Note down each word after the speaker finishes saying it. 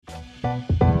And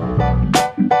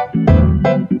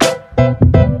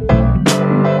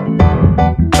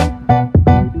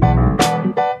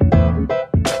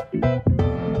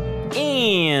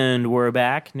we're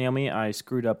back. Naomi, I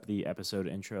screwed up the episode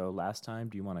intro last time.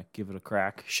 Do you want to give it a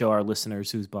crack? Show our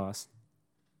listeners who's boss.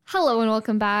 Hello and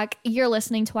welcome back. You're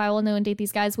listening to I Will Know and Date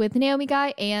These Guys with Naomi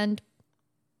Guy and...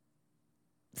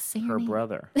 Say your Her name.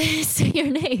 brother. Say your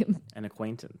name. An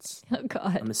acquaintance. Oh,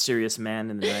 God. A mysterious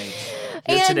man in the night.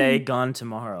 Here And- today, gone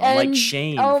tomorrow. Like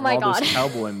Shane from all those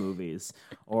cowboy movies.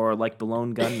 Or like The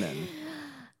Lone Gunman.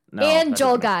 No, and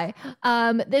Joel Guy.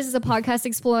 This is a podcast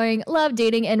exploring love,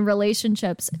 dating, and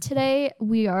relationships. Today,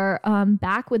 we are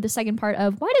back with the second part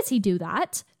of Why Does He Do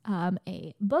That?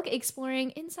 A book exploring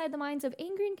inside the minds of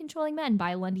angry and controlling men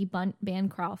by Lundy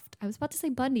Bancroft. I was about to say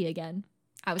Bundy again.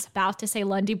 I was about to say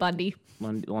Lundy Bundy.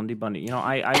 Lundy Bundy. You know,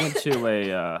 I went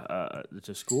to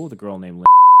to school with a girl named Lindy.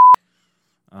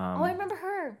 I remember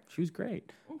her. She was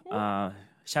great.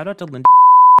 Shout out to Lindy.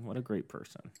 What a great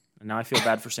person. And now I feel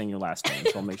bad for saying your last name,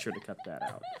 so I'll make sure to cut that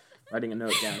out. Writing a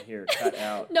note down here, cut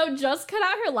out. No, just cut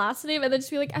out her last name and then just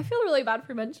be like, I feel really bad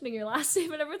for mentioning your last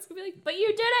name. And everyone's going to be like, but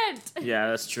you didn't. Yeah,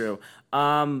 that's true.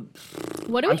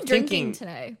 What are we drinking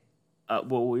today?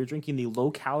 Well, we're drinking the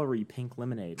low-calorie pink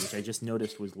lemonade, which I just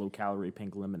noticed was low-calorie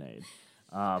pink lemonade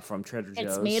from Trader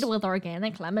Joe's. It's made with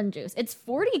organic lemon juice. It's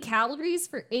 40 calories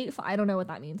for 8. I don't know what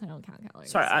that means. I don't count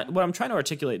calories. Sorry, what I'm trying to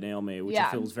articulate, Naomi, which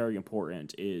I feel is very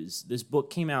important, is this book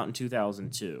came out in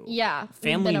 2002. Yeah.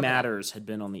 Family Matters had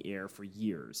been on the air for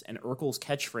years, and Urkel's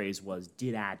catchphrase was,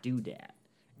 "Did I do that?"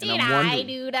 And Did I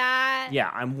do that? Yeah,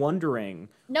 I'm wondering.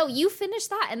 No, you finish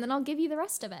that, and then I'll give you the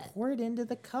rest of it. Pour it into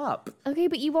the cup. Okay,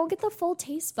 but you won't get the full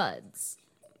taste buds.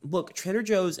 Look, Trader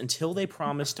Joe's, until they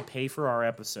promise to pay for our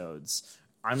episodes,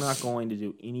 I'm not going to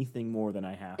do anything more than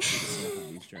I have to sample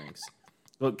these drinks.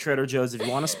 Look, Trader Joe's, if you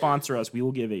want to sponsor us, we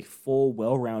will give a full,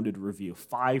 well-rounded review,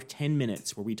 5-10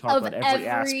 minutes, where we talk about every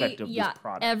aspect of this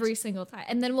product. Every single time.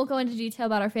 And then we'll go into detail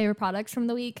about our favorite products from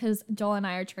the week, because Joel and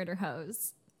I are Trader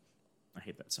Hoes. I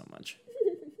hate that so much.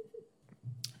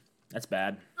 That's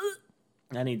bad.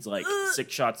 That needs like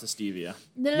 6 shots of stevia.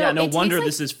 No wonder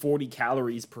this is 40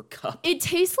 calories per cup. It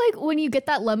tastes like when you get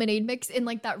that lemonade mix in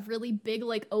like that really big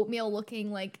like oatmeal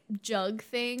looking like jug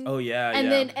thing. Oh yeah,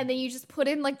 and then you just put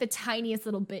in like the tiniest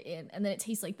little bit in, and then it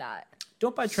tastes like that.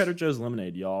 Don't buy Trader Joe's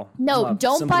lemonade, y'all. No,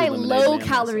 don't buy low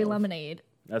calorie lemonade.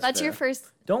 That's your first.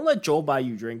 Don't let Joel buy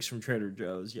you drinks from Trader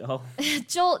Joe's, y'all.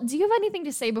 Joel, do you have anything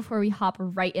to say before we hop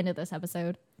right into this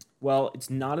episode? Well, it's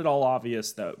not at all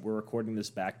obvious that we're recording this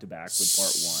back-to-back with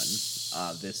part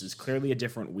 1. This is clearly a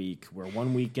different week. We're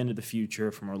 1 week into the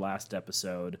future from our last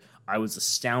episode. I was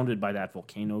astounded by that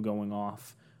volcano going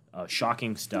off.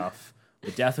 Shocking stuff.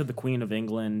 The death of the Queen of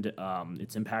England,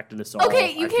 it's impacted us all.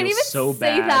 Okay, you can't even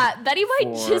say that. Betty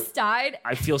White just died.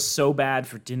 I feel so bad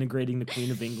for denigrating the Queen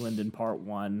of England in part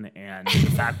 1, and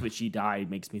the fact that she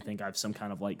died makes me think I have some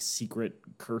kind of like secret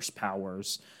curse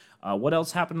powers. What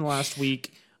else happened last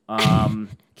week?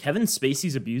 Kevin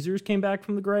Spacey's abusers came back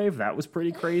from the grave. That was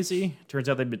pretty crazy. Turns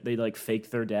out they like faked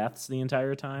their deaths the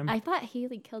entire time. I thought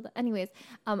Haley killed them. Anyways,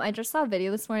 I just saw a video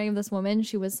this morning of this woman.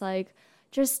 She was like,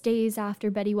 just days after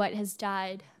Betty White has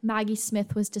died, Maggie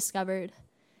Smith was discovered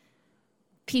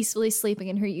peacefully sleeping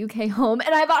in her UK home.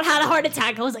 And I about had a heart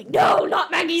attack. I was like, no, not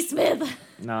Maggie Smith.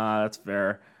 Nah, that's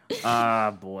fair.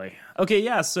 Boy. Okay,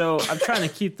 yeah, so I'm trying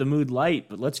to keep the mood light,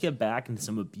 but let's get back into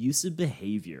some abusive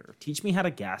behavior. Teach me how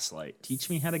to gaslight.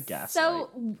 So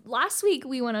last week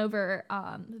we went over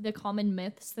the common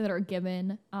myths that are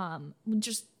given.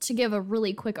 Just to give a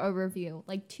really quick overview,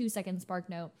 like 2-second spark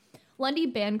note. Lundy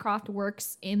Bancroft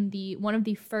works in one of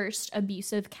the first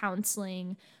abusive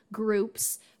counseling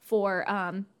groups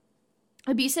for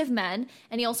abusive men,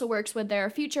 and he also works with their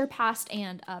future, past,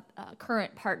 and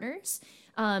current partners.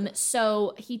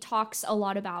 So he talks a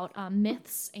lot about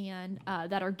myths and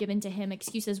that are given to him,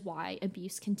 excuses why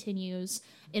abuse continues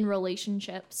in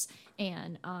relationships,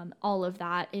 and all of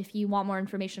that. If you want more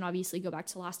information, obviously go back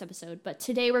to the last episode. But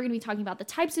today we're going to be talking about the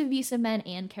types of abusive men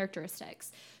and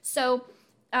characteristics. So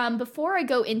before I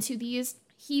go into these,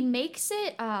 he makes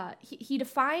it, he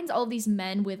defines all of these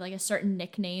men with like a certain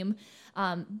nickname,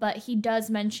 but he does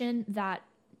mention that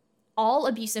all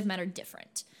abusive men are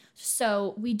different.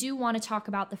 So we do want to talk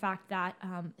about the fact that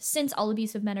since all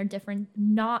abusive men are different,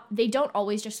 they don't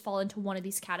always just fall into one of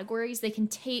these categories. They can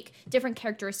take different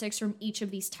characteristics from each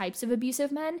of these types of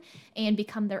abusive men and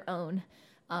become their own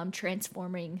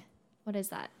transforming,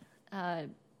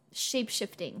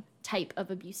 shape-shifting type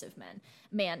of abusive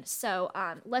man. So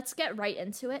let's get right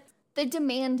into it. The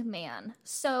demand man.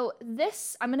 So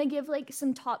this, I'm going to give like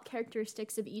some top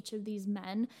characteristics of each of these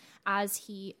men as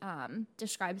he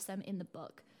describes them in the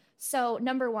book. So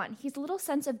number 1, he's a little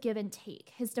sense of give and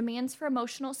take. His demands for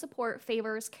emotional support,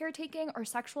 favors, caretaking, or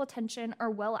sexual attention are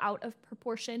well out of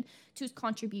proportion to his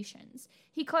contributions.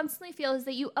 He constantly feels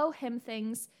that you owe him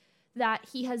things that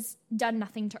he has done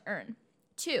nothing to earn.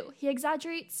 2, he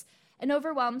exaggerates and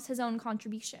overwhelms his own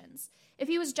contributions. If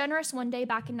he was generous one day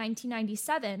back in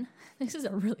 1997, this is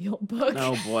a really old book.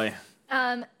 Oh boy.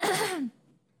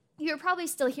 You're probably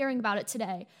still hearing about it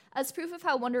today as proof of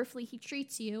how wonderfully he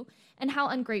treats you and how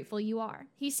ungrateful you are.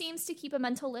 He seems to keep a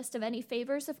mental list of any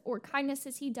favors or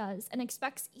kindnesses he does and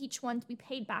expects each one to be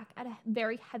paid back at a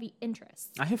very heavy interest.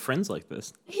 I have friends like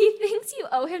this. He thinks you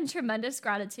owe him tremendous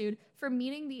gratitude for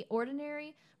meeting the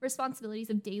ordinary responsibilities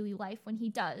of daily life when he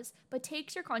does, but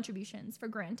takes your contributions for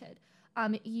granted.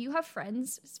 You have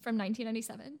friends from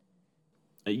 1997?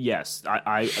 Yes,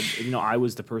 I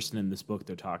was the person in this book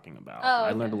they're talking about. Oh, okay.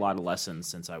 I learned a lot of lessons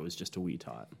since I was just a wee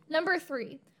tot. Number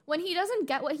 3, when he doesn't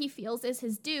get what he feels is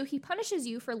his due, he punishes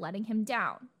you for letting him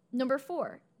down. Number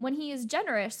 4, when he is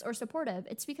generous or supportive,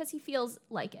 it's because he feels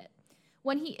like it.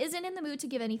 When he isn't in the mood to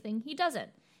give anything, he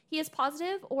doesn't. He is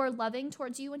positive or loving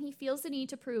towards you when he feels the need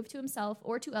to prove to himself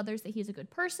or to others that he is a good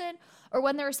person, or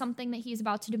when there is something that he is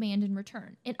about to demand in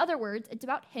return. In other words, it's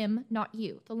about him, not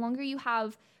you. The longer you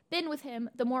have been with him,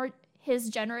 the more his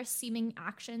generous seeming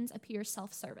actions appear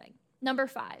self-serving. Number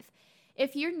 5,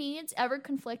 if your needs ever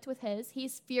conflict with his,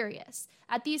 he's furious.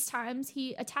 At these times,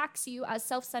 he attacks you as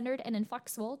self-centered and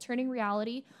inflexible, turning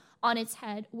reality on its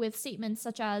head with statements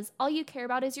such as, all you care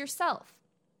about is yourself.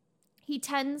 He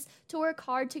tends to work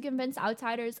hard to convince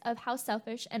outsiders of how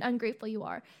selfish and ungrateful you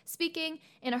are, speaking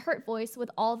in a hurt voice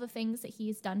with all the things that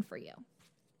he's done for you.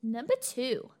 Number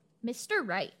 2, Mr.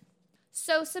 Right.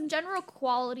 So some general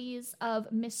qualities of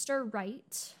Mr.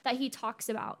 Right that he talks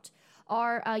about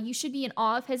are you should be in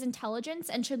awe of his intelligence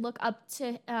and should look up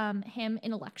to him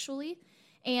intellectually.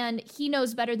 And he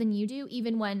knows better than you do,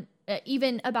 even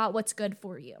about what's good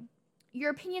for you.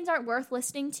 Your opinions aren't worth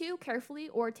listening to carefully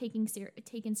or taken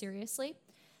seriously.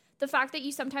 The fact that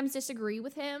you sometimes disagree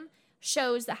with him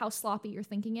shows that how sloppy your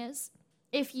thinking is.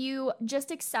 If you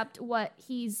just accept what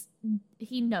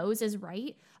he knows is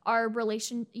right,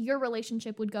 your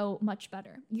relationship would go much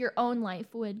better. Your own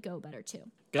life would go better too.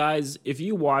 Guys, if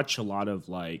you watch a lot of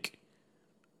like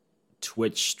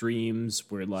Twitch streams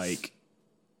where like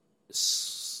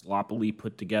sloppily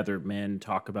put together men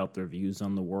talk about their views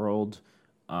on the world,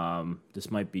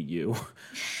 this might be you.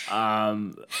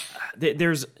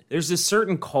 There's this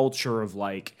certain culture of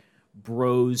like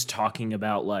bros talking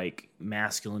about like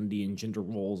masculinity and gender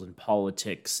roles and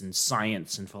politics and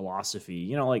science and philosophy,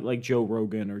 you know, like Joe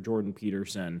Rogan or Jordan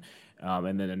Peterson,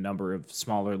 and then a number of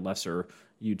smaller, lesser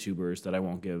YouTubers that I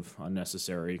won't give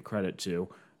unnecessary credit to.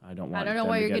 I don't know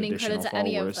why you're getting credit to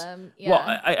any of them. Yeah.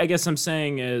 Well, I guess I'm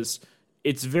saying is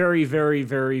it's very, very,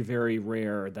 very, very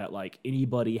rare that like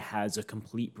anybody has a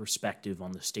complete perspective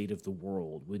on the state of the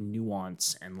world with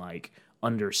nuance and like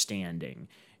understanding.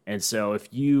 And so if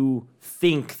you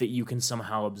think that you can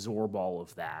somehow absorb all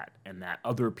of that and that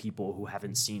other people who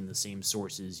haven't seen the same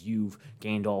sources you've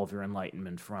gained all of your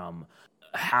enlightenment from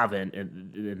haven't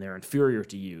and they're inferior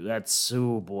to you, that's,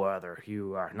 oh brother,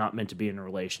 you are not meant to be in a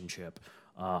relationship.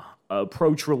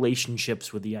 Approach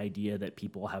relationships with the idea that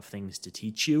people have things to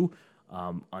teach you.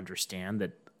 Understand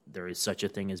that there is such a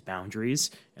thing as boundaries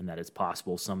and that it's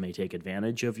possible some may take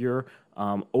advantage of your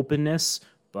openness.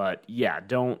 But yeah,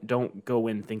 don't go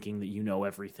in thinking that you know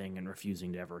everything and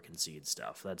refusing to ever concede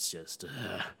stuff. That's just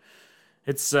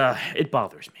it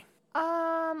bothers me.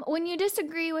 When you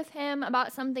disagree with him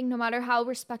about something, no matter how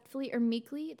respectfully or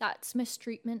meekly, that's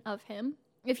mistreatment of him.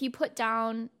 If he puts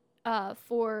you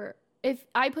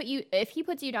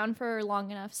down for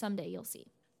long enough, someday you'll see.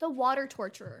 The water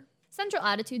torturer. Central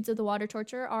attitudes of the water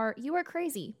torturer are, you are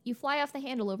crazy. You fly off the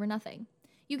handle over nothing.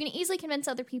 You can easily convince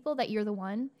other people that you're the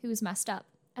one who's messed up.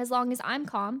 As long as I'm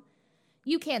calm,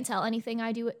 you can't tell anything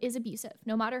I do is abusive,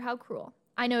 no matter how cruel.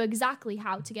 I know exactly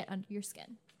how to get under your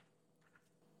skin.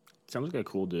 Sounds like a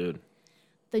cool dude.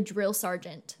 The drill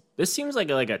sergeant. This seems like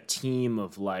a team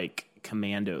of like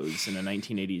commandos in a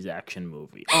 1980s action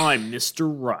movie. I'm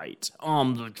Mr. Right.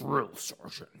 I'm the drill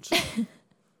sergeant.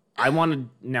 I want to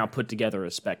now put together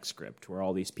a spec script where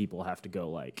all these people have to go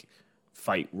like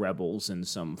fight rebels in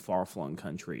some far-flung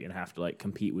country and have to like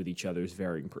compete with each other's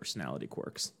varying personality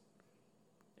quirks.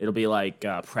 It'll be like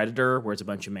Predator, where it's a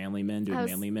bunch of manly men doing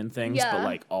manly men things, yeah. But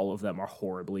like all of them are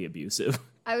horribly abusive.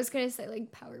 I was gonna say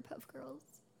like Powerpuff Girls.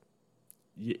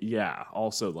 Yeah,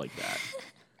 also like that.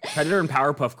 Predator and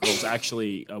Powerpuff Girls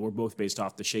actually were both based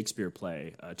off the Shakespeare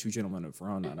play, Two Gentlemen of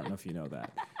Verona. I don't know if you know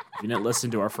that. If you didn't listen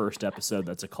to our first episode,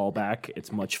 that's a callback.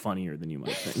 It's much funnier than you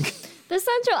might think. The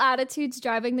central attitudes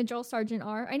driving the Joel Sargent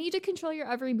are: I need to control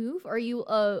your every move, or you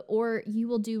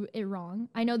will do it wrong.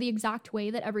 I know the exact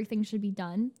way that everything should be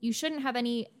done. You shouldn't have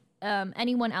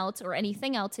anyone else or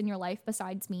anything else in your life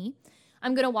besides me.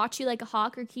 I'm going to watch you like a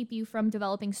hawk or keep you from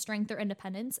developing strength or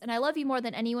independence. And I love you more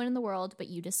than anyone in the world, but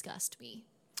you disgust me.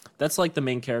 That's like the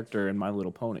main character in My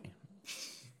Little Pony.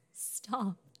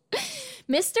 Stop.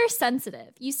 Mr.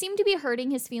 Sensitive. You seem to be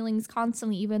hurting his feelings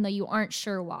constantly, even though you aren't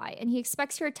sure why. And he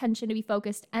expects your attention to be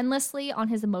focused endlessly on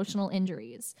his emotional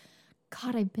injuries.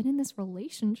 God, I've been in this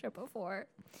relationship before.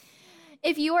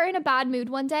 If you are in a bad mood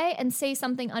one day and say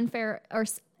something unfair or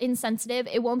insensitive,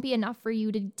 it won't be enough for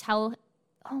you to tell,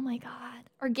 oh my God,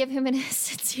 or give him a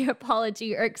sincere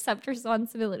apology or accept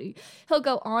responsibility. He'll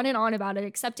go on and on about it,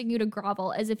 expecting you to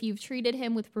grovel as if you've treated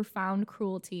him with profound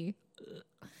cruelty.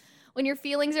 When your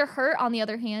feelings are hurt, on the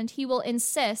other hand, he will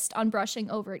insist on brushing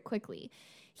over it quickly.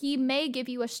 He may give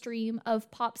you a stream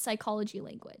of pop psychology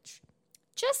language.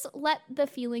 Just let the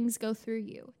feelings go through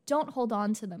you. Don't hold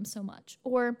on to them so much.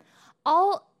 Or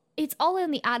it's all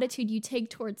in the attitude you take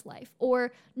towards life.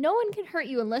 Or no one can hurt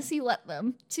you unless you let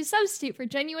them. To substitute for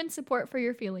genuine support for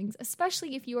your feelings,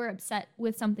 especially if you are upset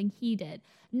with something he did.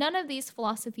 None of these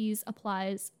philosophies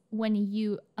applies when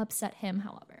you upset him,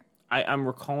 however. I'm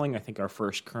recalling, I think, our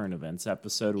first current events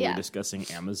episode where we're discussing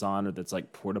Amazon, or that's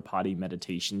like porta potty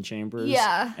meditation chambers.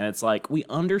 Yeah. And it's like, we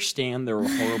understand there are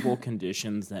horrible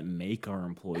conditions that make our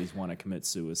employees want to commit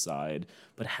suicide,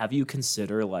 but have you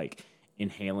considered like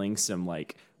inhaling some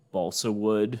like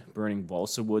burning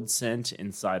balsa wood scent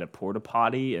inside a porta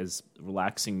potty as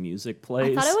relaxing music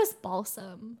plays? I thought it was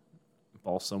balsam.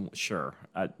 Balsam, sure.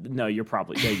 No, you're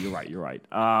right.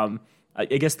 I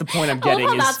guess the point I'm getting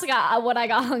is that's what I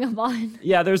got hung up on.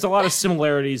 Yeah, there's a lot of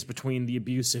similarities between the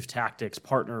abusive tactics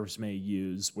partners may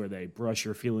use where they brush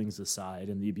your feelings aside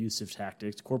and the abusive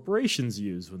tactics corporations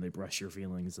use when they brush your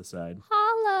feelings aside.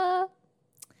 Holla.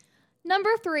 Number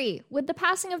 3, with the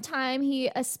passing of time,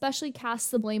 he especially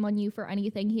casts the blame on you for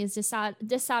anything he is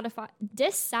dissatisfied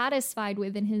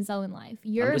with in his own life.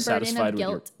 Your burden of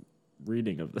guilt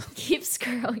reading of them keeps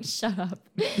growing. Shut up.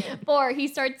 4, he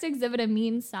starts to exhibit a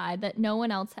mean side that no one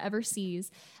else ever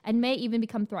sees and may even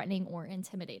become threatening or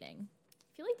intimidating.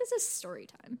 I feel like this is story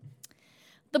time.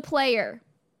 The player.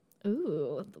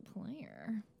 Ooh, the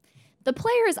player. The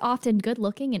player is often good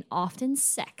looking and often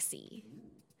sexy.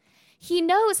 He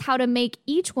knows how to make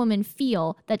each woman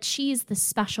feel that she's the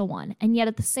special one, and yet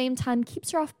at the same time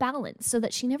keeps her off balance so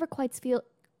that she never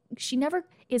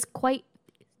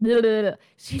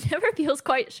feels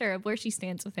quite sure of where she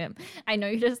stands with him. I know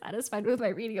you're dissatisfied with my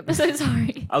reading of this. I'm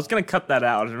sorry. I was going to cut that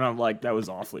out, and I'm like, that was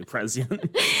awfully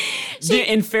prescient.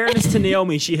 In fairness to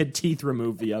Naomi, she had teeth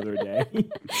removed the other day.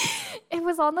 It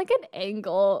was on like an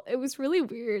angle. It was really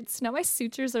weird. So now my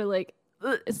sutures are like,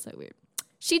 it's so weird.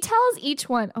 She tells each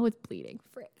one, oh, it's bleeding.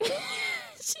 Frick.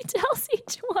 She tells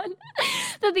each one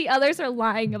that the others are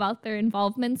lying about their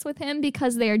involvements with him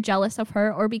because they are jealous of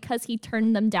her, or because he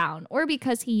turned them down, or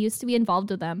because he used to be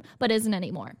involved with them but isn't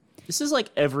anymore. This is like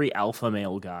every alpha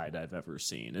male guide I've ever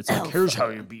seen. It's like, here's how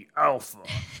you be alpha.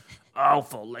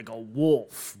 Alpha like a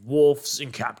wolf. Wolves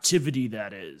in captivity,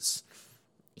 that is.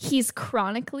 He's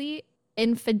chronically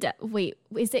infidel. Wait,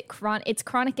 is it it's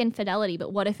chronic infidelity,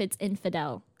 but what if it's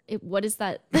infidel? What is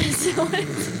that?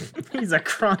 He's a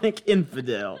chronic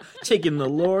infidel, taking the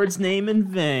Lord's name in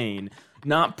vain,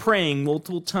 not praying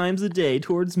multiple times a day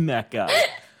towards Mecca.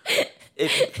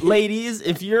 Ladies,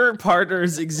 if your partner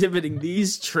is exhibiting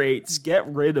these traits, get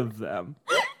rid of them.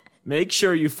 Make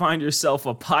sure you find yourself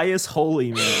a pious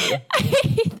holy man. I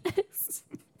hate this.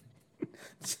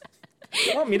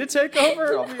 You want me to take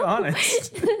over? I'll be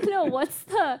honest. No, what's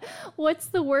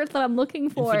the word that I'm looking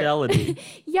for? Infidelity.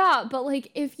 Yeah, but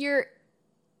like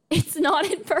it's not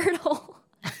infertile.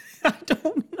 I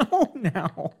don't know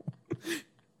now.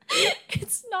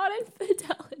 It's not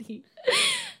infidelity.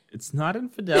 It's not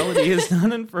infidelity. It's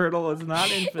not infertile. It's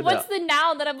not infidel. What's the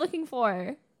noun that I'm looking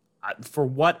for? For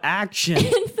what action?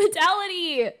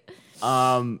 Infidelity.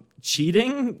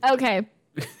 Cheating? Okay.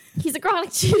 He's a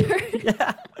chronic cheater.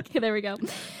 Yeah. Okay, there we go.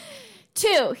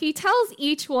 2, he tells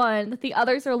each one that the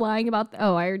others are lying about. I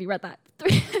already read that.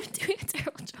 3, I'm doing a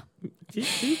terrible job.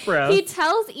 Deep breath. He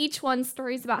tells each one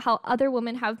stories about how other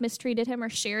women have mistreated him, or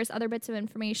shares other bits of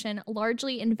information,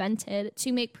 largely invented,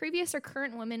 to make previous or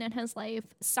current women in his life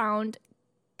sound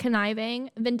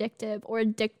conniving, vindictive, or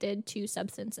addicted to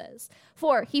substances.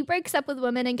 4, he breaks up with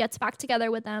women and gets back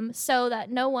together with them so that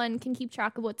no one can keep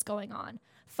track of what's going on.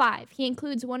 5, he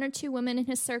includes 1 or 2 women in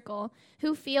his circle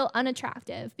who feel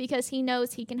unattractive because he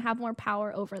knows he can have more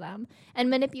power over them and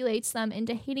manipulates them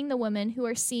into hating the women who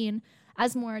are seen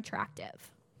as more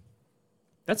attractive.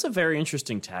 That's a very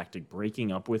interesting tactic,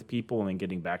 breaking up with people and then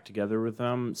getting back together with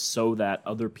them so that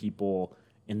other people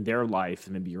in their life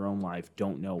and maybe your own life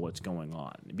don't know what's going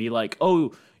on. It'd be like,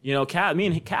 oh, you know, me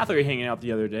and Kathy were hanging out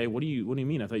the other day. What do you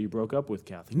mean? I thought you broke up with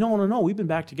Kathy. No, we've been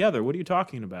back together. What are you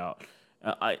talking about?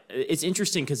 It's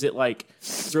interesting because it like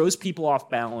throws people off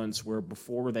balance where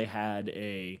before they had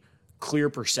a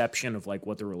clear perception of like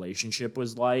what the relationship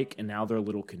was like, and now they're a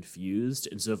little confused.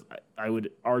 And so I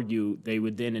would argue they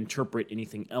would then interpret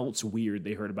anything else weird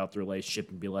they heard about the relationship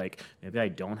and be like, maybe I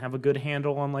don't have a good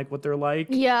handle on like what they're like.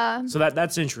 Yeah. So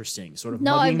that's interesting. Sort of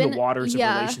muddying the waters of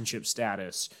relationship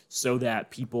status so that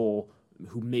people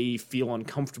who may feel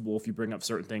uncomfortable if you bring up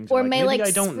certain things or may like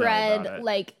spread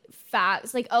like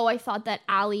facts like, oh, I thought that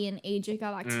Allie and AJ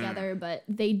got back together but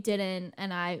they didn't,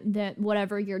 and that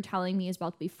whatever you're telling me is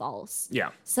about to be false,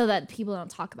 so that people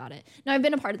don't talk about it. Now I've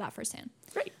been a part of that firsthand.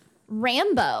 Right.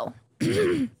 Rambo.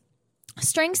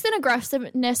 Strengths and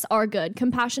aggressiveness are good.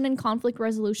 Compassion and conflict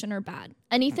resolution are bad.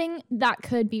 Anything that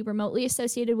could be remotely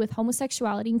associated with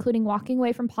homosexuality, including walking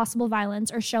away from possible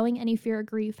violence or showing any fear or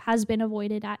grief, has been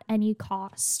avoided at any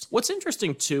cost. What's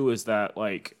interesting, too, is that,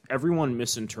 like, everyone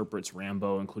misinterprets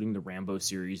Rambo, including the Rambo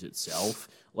series itself.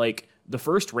 Like, the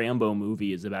first Rambo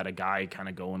movie is about a guy kind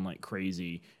of going, like,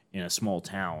 crazy in a small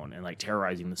town and like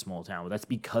terrorizing the small town. But that's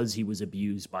because he was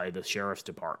abused by the sheriff's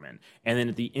department. And then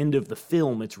at the end of the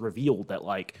film, it's revealed that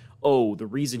like, oh, the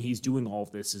reason he's doing all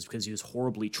of this is because he was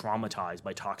horribly traumatized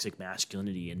by toxic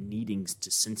masculinity and needing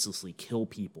to senselessly kill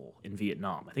people in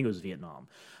Vietnam. I think it was Vietnam.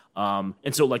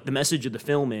 And so like the message of the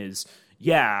film is,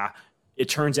 yeah, it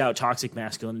turns out toxic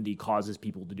masculinity causes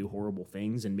people to do horrible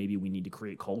things, and maybe we need to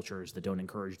create cultures that don't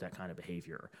encourage that kind of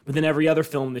behavior. But then every other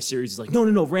film in this series is like,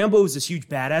 no, Rambo is this huge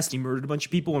badass, and he murdered a bunch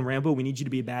of people, and Rambo, we need you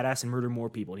to be a badass and murder more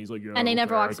people. And he's like, yeah, and he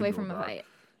never walks away from a fight.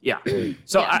 Yeah.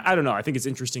 So yeah. I don't know. I think it's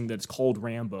interesting that it's called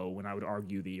Rambo when I would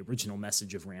argue the original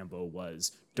message of Rambo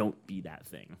was don't be that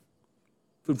thing.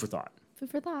 Food for thought.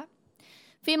 Food for thought.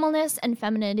 Femaleness and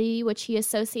femininity, which he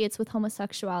associates with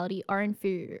homosexuality, are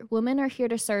inferior. Women are here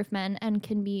to serve men and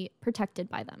can be protected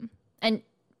by them.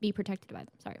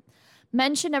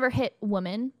 Men should never hit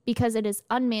women because it is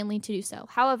unmanly to do so.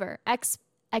 However,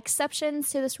 exceptions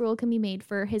to this rule can be made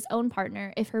for his own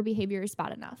partner if her behavior is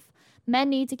bad enough. Men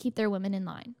need to keep their women in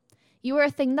line. You are a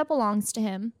thing that belongs to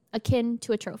him, akin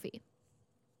to a trophy.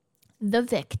 The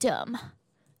victim.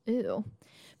 Ooh.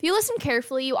 If you listen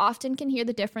carefully, you often can hear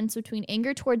the difference between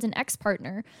anger towards an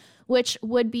ex-partner, which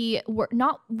would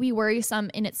not be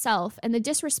worrisome in itself, and the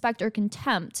disrespect or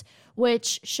contempt,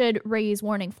 which should raise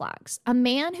warning flags. A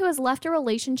man who has left a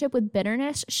relationship with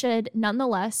bitterness should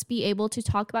nonetheless be able to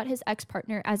talk about his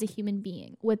ex-partner as a human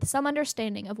being, with some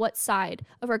understanding of what side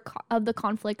of her side of the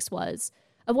conflicts was,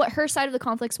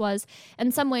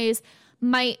 and some ways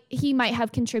he might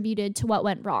have contributed to what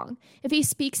went wrong. If he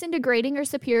speaks in degrading or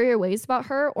superior ways about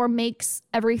her or makes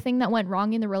everything that went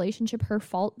wrong in the relationship her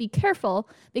fault, be careful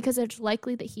because it's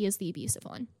likely that he is the abusive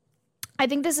one. I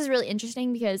think this is really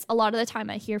interesting because a lot of the time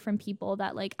I hear from people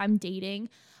that like I'm dating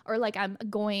or like I'm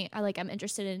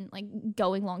interested in like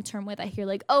going long term with. I hear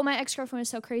like, oh, my ex-girlfriend is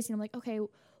so crazy. And I'm like, okay,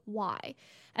 why?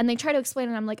 And they try to explain it,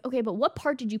 and I'm like, okay, but what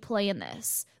part did you play in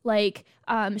this? Like,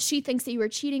 she thinks that you were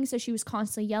cheating, so she was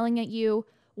constantly yelling at you.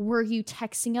 Were you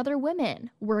texting other women?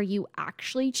 Were you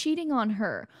actually cheating on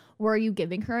her? Were you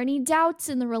giving her any doubts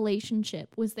in the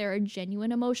relationship? Was there a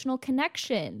genuine emotional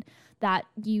connection that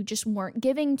you just weren't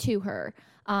giving to her?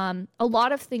 A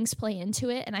lot of things play into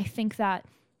it, and I think that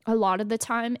a lot of the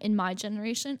time in my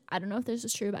generation, I don't know if this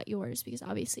is true about yours, because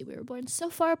obviously we were born so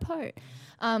far apart,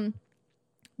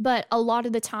 but a lot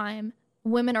of the time,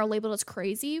 women are labeled as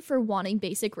crazy for wanting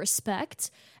basic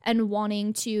respect and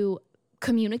wanting to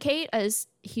communicate as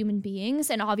human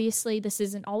beings. And obviously, this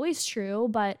isn't always true,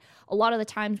 but a lot of the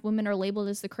times, women are labeled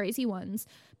as the crazy ones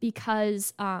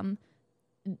because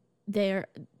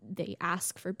they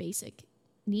ask for basic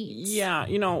needs. Yeah,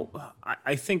 you know,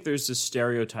 I think there's this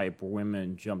stereotype where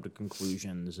women jump to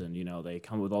conclusions and, you know, they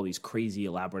come with all these crazy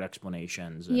elaborate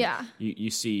explanations. And yeah. You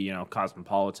see, you know,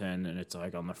 Cosmopolitan, and it's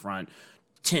like on the front,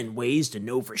 10 ways to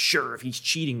know for sure if he's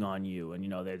cheating on you. And, you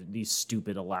know, these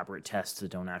stupid elaborate tests that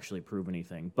don't actually prove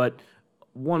anything. But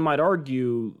one might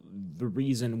argue the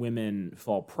reason women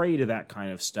fall prey to that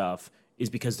kind of stuff is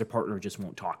because their partner just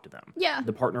won't talk to them. Yeah.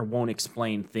 The partner won't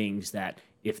explain things that,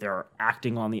 if they're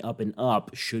acting on the up and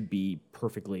up, should be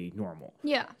perfectly normal.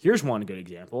 Yeah. Here's one good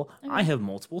example. I have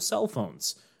multiple cell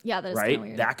phones. Yeah, that is right? kind of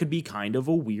weird. That could be kind of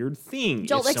a weird thing.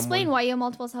 Joel, explain why you have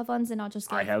multiple cell phones and not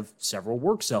just I have several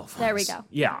work cell phones. There we go.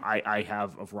 Yeah, I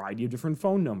have a variety of different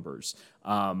phone numbers.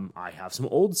 I have some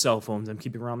old cell phones I'm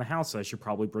keeping around the house that I should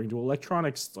probably bring to an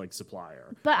electronics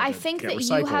supplier. But I think that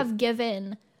recycled. you have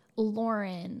given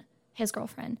Lauren, his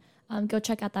girlfriend, go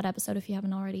check out that episode if you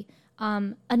haven't already,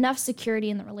 enough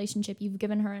security in the relationship. You've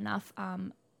given her enough,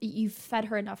 you've fed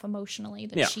her enough emotionally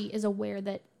that she is aware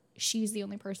that she's the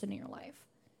only person in your life.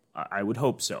 I would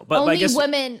hope so. But only I guess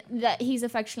women that he's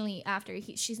affectionately after.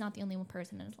 She's not the only one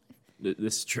person in his life.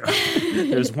 This is true.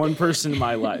 There's one person in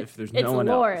my life. There's no one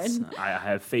Lauren. else. I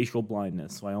have facial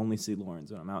blindness, so I only see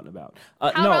Laurens when I'm out and about.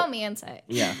 How romantic.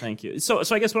 Yeah, thank you. So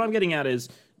I guess what I'm getting at is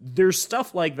there's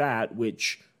stuff like that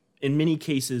which in many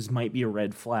cases might be a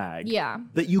red flag. Yeah.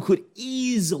 That you could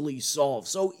easily solve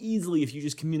so easily if you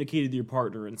just communicated to your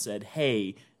partner and said,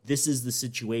 hey, this is the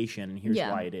situation and here's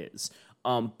why it is.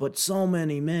 But so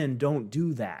many men don't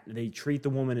do that. They treat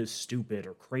the woman as stupid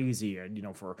or crazy,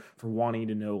 and for wanting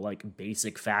to know like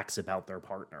basic facts about their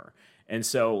partner. And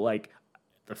so like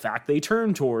the fact they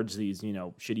turn towards these,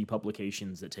 shitty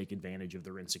publications that take advantage of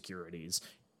their insecurities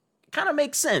kind of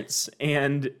makes sense.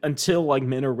 And until like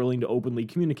men are willing to openly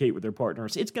communicate with their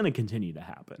partners, it's going to continue to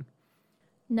happen.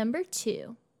 Number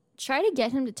 2, try to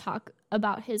get him to talk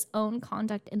about his own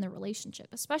conduct in the relationship,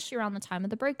 especially around the time of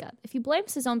the breakup. If he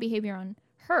blames his own behavior on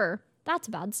her, that's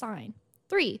a bad sign.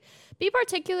 3, be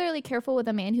particularly careful with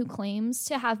a man who claims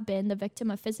to have been the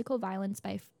victim of physical violence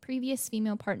by a previous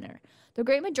female partner. The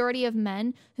great majority of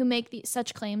men who make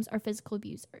such claims are physical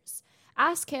abusers.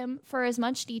 Ask him for as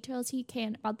much detail as he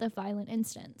can about the violent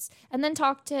incidents, and then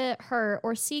talk to her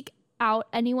or seek out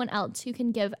anyone else who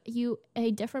can give you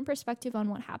a different perspective on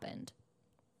what happened.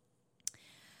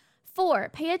 4,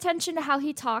 pay attention to how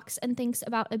he talks and thinks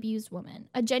about abused women.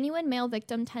 A genuine male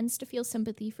victim tends to feel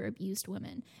sympathy for abused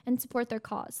women and support their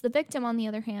cause. The victim, on the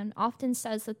other hand, often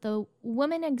says that the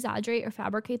women exaggerate or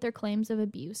fabricate their claims of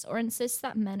abuse or insists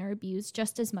that men are abused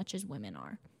just as much as women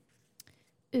are.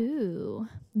 Ooh,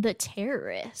 The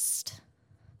Terrorist.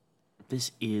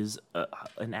 This is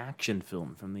an action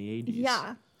film from the 80s.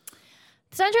 Yeah.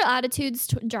 The central attitudes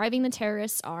driving the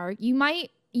terrorists are,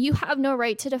 you have no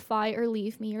right to defy or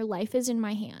leave me. Your life is in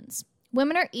my hands.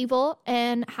 Women are evil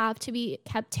and have to be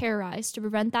kept terrorized to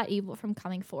prevent that evil from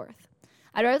coming forth.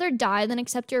 I'd rather die than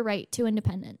accept your right to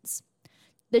independence.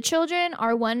 The children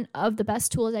are one of the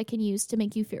best tools I can use to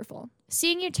make you fearful.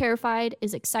 Seeing you terrified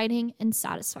is exciting and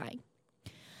satisfying.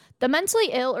 The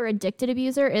mentally ill or addicted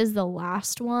abuser is the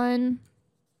last one.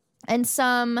 And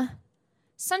some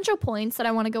central points that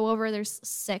I want to go over, there's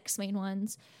 6 main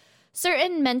ones.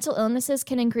 Certain mental illnesses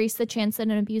can increase the chance that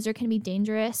an abuser can be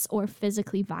dangerous or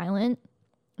physically violent.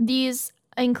 These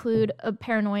include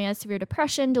paranoia, severe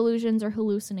depression, delusions or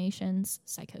hallucinations,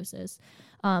 psychosis,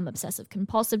 obsessive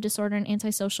compulsive disorder, and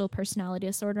antisocial personality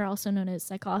disorder, also known as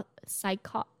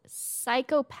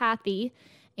psychopathy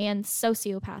and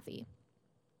sociopathy.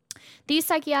 These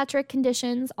psychiatric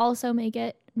conditions also make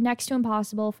it next to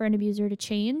impossible for an abuser to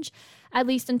change, at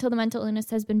least until the mental illness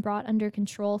has been brought under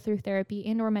control through therapy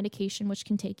and or medication, which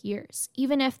can take years.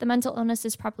 Even if the mental illness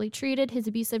is properly treated, his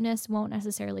abusiveness won't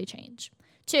necessarily change.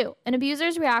 2, an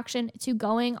abuser's reaction to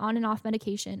going on and off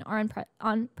medication are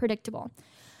unpredictable.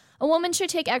 A woman should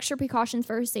take extra precautions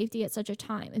for her safety at such a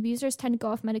time. Abusers tend to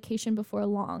go off medication before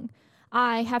long.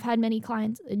 I have had many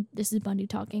clients, this is Bundy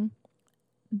talking.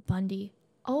 Bundy.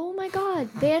 Oh my God,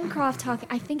 Bancroft talking.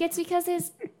 I think it's because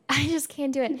I just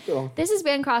can't do it. This is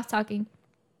Bancroft talking.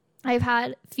 I've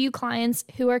had few clients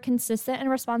who are consistent and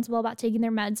responsible about taking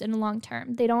their meds in the long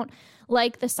term. They don't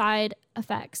like the side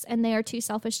effects, and they are too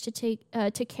selfish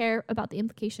to care about the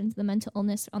implications of the mental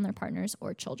illness on their partners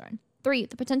or children. 3,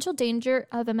 the potential danger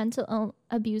of a mental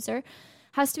abuser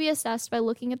has to be assessed by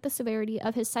looking at the severity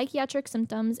of his psychiatric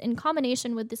symptoms in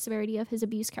combination with the severity of his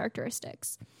abuse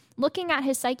characteristics. Looking at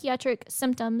his psychiatric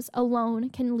symptoms alone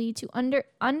can lead to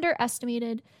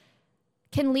underestimating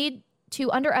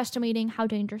how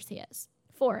dangerous he is.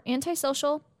 4,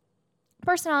 antisocial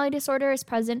personality disorder is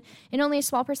present in only a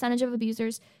small percentage of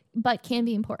abusers, but can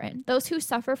be important. Those who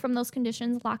suffer from those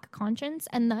conditions lack a conscience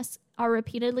and thus are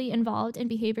repeatedly involved in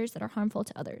behaviors that are harmful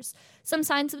to others. Some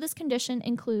signs of this condition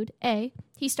include A,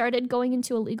 he started going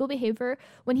into illegal behavior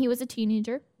when he was a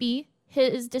teenager. B,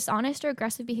 his dishonest or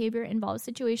aggressive behavior involves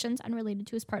situations unrelated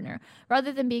to his partner,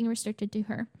 rather than being restricted to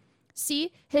her.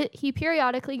 C, he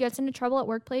periodically gets into trouble at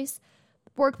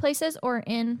workplaces or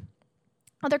in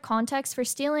other contexts for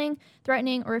stealing,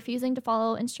 threatening, or refusing to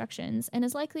follow instructions, and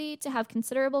is likely to have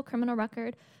considerable criminal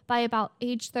record by about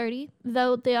age 30,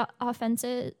 though the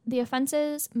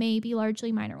offenses may be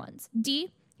largely minor ones.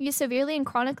 D, he is severely and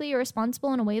chronically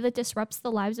irresponsible in a way that disrupts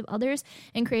the lives of others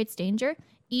and creates danger.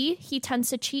 E, he tends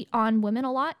to cheat on women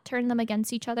a lot, turn them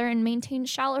against each other, and maintain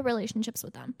shallow relationships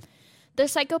with them. The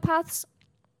psychopath's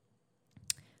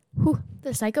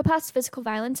physical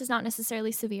violence is not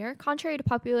necessarily severe, contrary to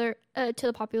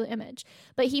the popular image,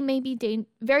 but he may be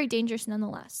very dangerous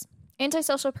nonetheless.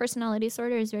 Antisocial personality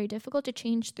disorder is very difficult to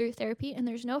change through therapy, and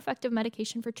there's no effective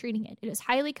medication for treating it. It is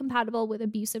highly compatible with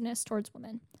abusiveness towards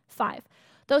women. 5.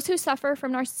 Those who suffer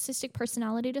from narcissistic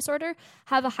personality disorder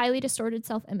have a highly distorted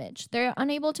self-image. They're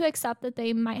unable to accept that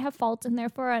they might have faults and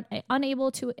therefore are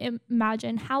unable to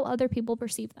imagine how other people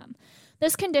perceive them.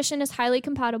 This condition is highly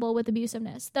compatible with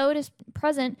abusiveness, though it is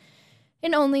present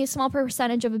in only a small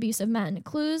percentage of abusive men.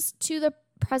 Clues to the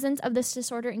presence of this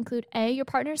disorder include A, your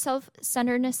partner's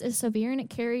self-centeredness is severe and it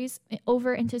carries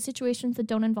over into situations that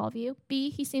don't involve you. B,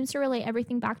 he seems to relate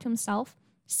everything back to himself.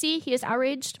 C, he is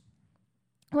outraged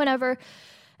whenever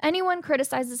anyone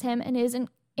criticizes him and is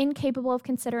incapable of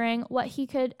considering what he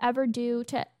could ever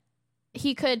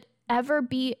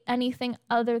be anything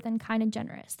other than kind and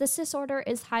generous. This disorder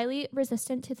is highly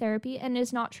resistant to therapy and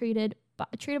is not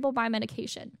treatable by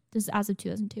medication. This is as of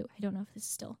 2002. I don't know if this is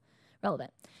still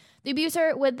relevant. The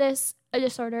abuser with this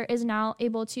disorder is now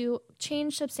able to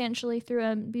change substantially through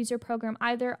an abuser program,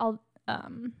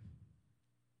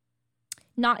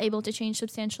 not able to change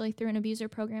substantially through an abuser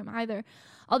program either,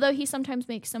 although he sometimes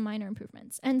makes some minor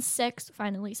improvements. And 6,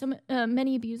 finally,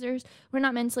 many abusers who are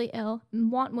not mentally ill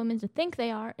want women to think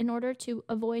they are in order to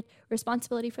avoid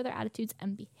responsibility for their attitudes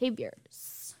and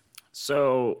behaviors.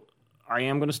 So I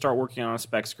am going to start working on a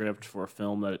spec script for a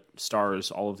film that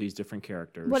stars all of these different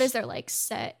characters. What is there, like,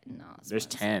 set? No, there's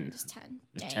 10. There's 10.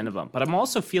 There's 10 of them. But I'm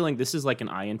also feeling this is like an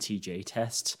INTJ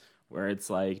test, where it's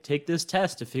like, take this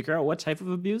test to figure out what type of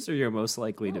abuser you're most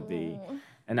likely to be.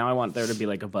 And now I want there to be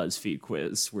like a BuzzFeed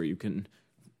quiz where you can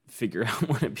figure out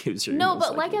what abuser you're most but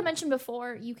like likely I mentioned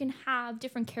before, you can have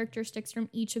different characteristics from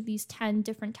each of these 10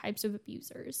 different types of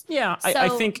abusers. Yeah, I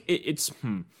think it's...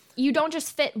 You don't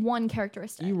just fit one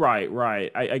characteristic. Right.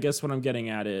 I guess what I'm getting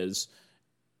at is,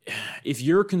 if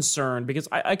you're concerned, because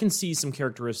I can see some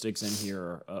characteristics in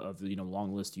here of the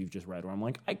long list you've just read where I'm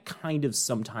like, I kind of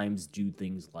sometimes do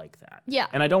things like that. Yeah.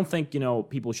 And I don't think,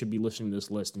 people should be listening to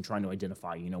this list and trying to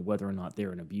identify, whether or not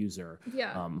they're an abuser.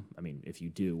 Yeah. I mean, if you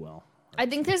do, well... I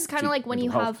think this is kind of like when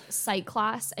you have psych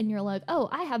class and you're like, oh,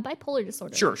 I have bipolar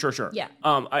disorder. Sure. Yeah.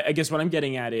 I guess what I'm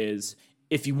getting at is,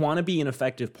 if you want to be an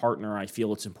effective partner, I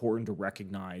feel it's important to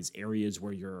recognize areas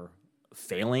where you're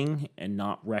failing and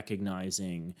not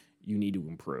recognizing you need to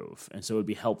improve. And so it'd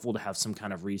be helpful to have some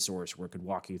kind of resource where it could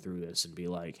walk you through this and be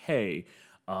like, hey,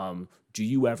 do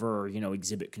you ever,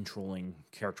 exhibit controlling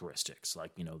characteristics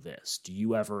like, this? Do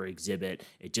you ever exhibit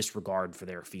a disregard for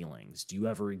their feelings? Do you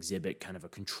ever exhibit kind of a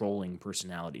controlling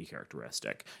personality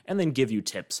characteristic? And then give you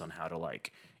tips on how to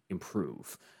like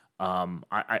improve.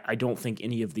 I don't think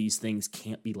any of these things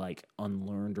can't be like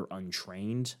unlearned or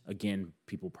untrained. Again,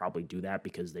 people probably do that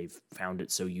because they've found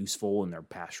it so useful in their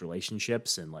past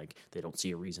relationships and like they don't see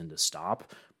a reason to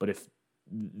stop. But if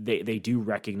they do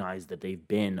recognize that they've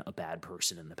been a bad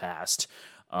person in the past,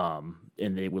 and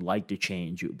they would like to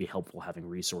change, it would be helpful having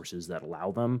resources that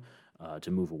allow them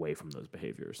to move away from those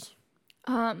behaviors.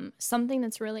 Something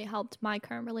that's really helped my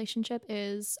current relationship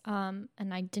is, and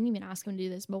I didn't even ask him to do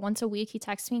this, but once a week he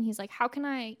texts me and he's like, how can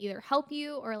I either help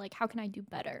you or like, how can I do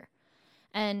better?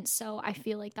 And so I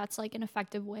feel like that's like an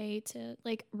effective way to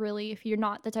like really, if you're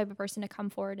not the type of person to come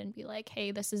forward and be like,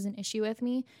 hey, this is an issue with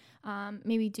me,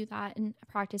 maybe do that and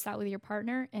practice that with your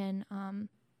partner. And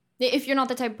if you're not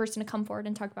the type of person to come forward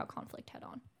and talk about conflict head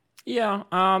on. Yeah,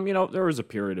 there was a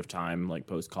period of time, like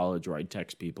post-college, where I'd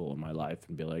text people in my life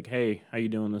and be like, hey, how you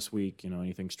doing this week?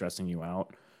 Anything stressing you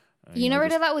out? You never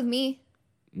did that with me.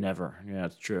 Never. Yeah,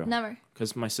 it's true. Never.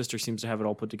 Because my sister seems to have it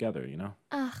all put together,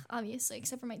 Obviously,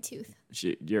 except for my tooth.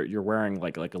 You're wearing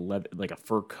like a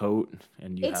fur coat,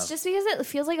 and it's just because it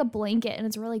feels like a blanket and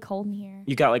it's really cold in here.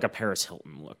 You got like a Paris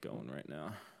Hilton look going right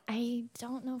now. I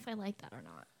don't know if I like that or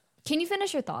not. Can you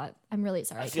finish your thought? I'm really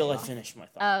sorry. I feel I finished my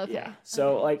thought. Oh, okay. Yeah.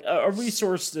 So, like, a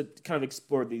resource to kind of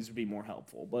explore these would be more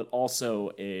helpful, but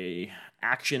also a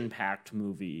action-packed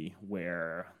movie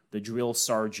where the drill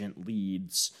sergeant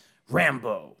leads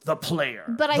Rambo, the player,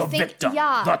 victim,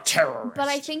 the terrorist. But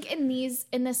I think in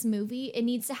this movie, it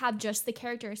needs to have just the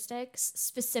characteristics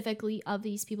specifically of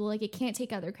these people. Like, it can't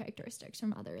take other characteristics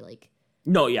from other, like,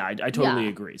 No, yeah, I totally Yeah.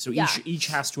 agree. So Yeah. each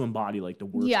has to embody like the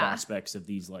worst Yeah. aspects of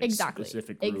these like Exactly.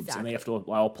 specific groups, and Exactly. they have to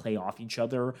all play off each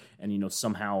other, and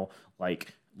somehow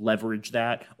like leverage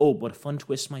that. Oh, but a fun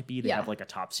twist might be they Yeah. have like a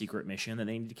top secret mission that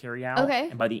they need to carry out. Okay.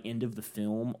 And by the end of the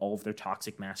film, all of their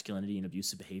toxic masculinity and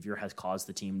abusive behavior has caused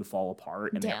the team to fall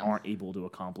apart, and they Damn. aren't able to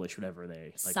accomplish whatever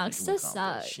they Sucks need to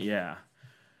accomplish. suck. Yeah.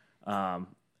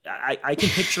 I can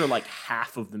picture like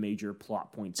half of the major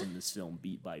plot points in this film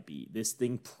beat by beat. This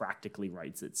thing practically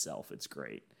writes itself. It's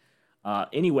great.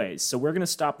 Anyways, so we're going to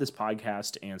stop this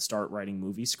podcast and start writing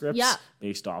movie scripts Yeah.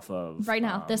 based off of Right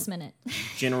now, this minute.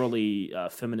 generally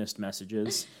feminist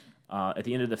messages. At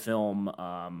the end of the film,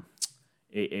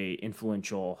 a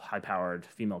influential, high-powered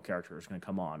female character is going to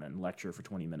come on and lecture for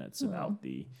 20 minutes about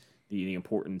the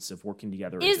importance of working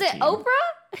together. Is as a it team.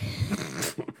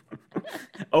 Oprah?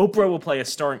 Oprah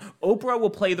will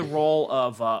play the role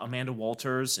of Amanda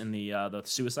Walters in the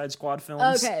Suicide Squad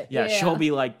films. Okay, Yeah, yeah. she'll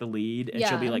be like the lead, and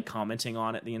she'll be Yeah. like commenting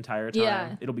on it the entire time.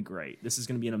 Yeah. It'll be great. This is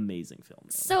going to be an amazing film.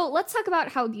 So let's talk about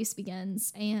how abuse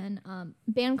begins. And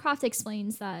Bancroft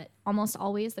explains that almost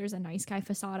always there's a nice guy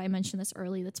facade. I mentioned this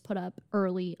early, that's put up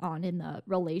early on in the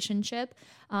relationship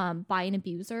by an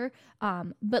abuser.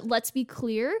 But let's be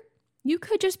clear. You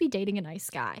could just be dating a nice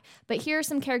guy. But here are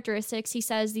some characteristics. He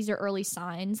says these are early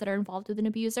signs that are involved with an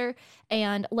abuser.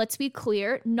 And let's be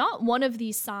clear, not one of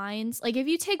these signs, like if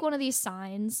you take one of these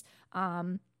signs,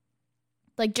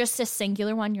 like just a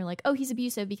singular one, you're like, oh, he's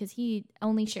abusive because he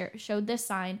only showed this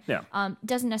sign. Yeah.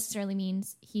 Doesn't necessarily mean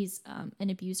he's an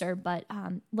abuser, but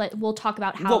we'll talk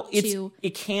about how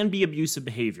it can be abusive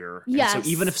behavior. And Yes. so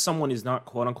even if someone is not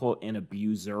quote unquote an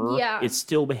abuser, Yeah. it's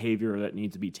still behavior that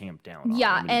needs to be tamped down on.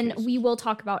 Yeah, in many and cases. we will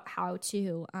talk about how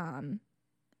to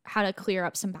clear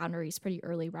up some boundaries pretty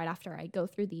early right after I go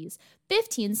through these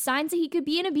 15 signs that he could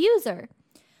be an abuser.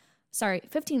 Sorry,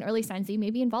 15 early signs that he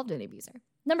may be involved in an abuser.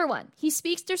 Number 1, he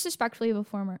speaks disrespectfully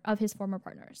of his former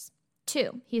partners.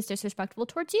 2, he is disrespectful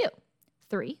towards you.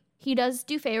 3, he does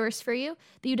do favors for you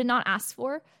that you did not ask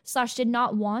for / did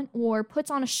not want, or puts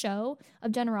on a show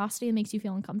of generosity that makes you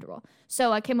feel uncomfortable.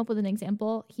 So I came up with an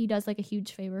example. He does like a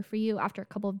huge favor for you after a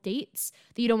couple of dates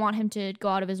that you don't want him to go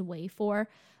out of his way for.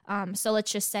 So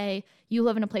let's just say you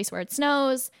live in a place where it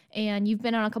snows and you've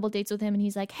been on a couple of dates with him and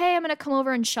he's like, hey, I'm going to come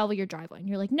over and shovel your driveway. And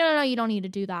you're like, no, you don't need to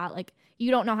do that. Like,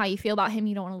 you don't know how you feel about him.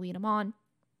 You don't want to lead him on.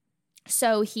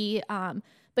 So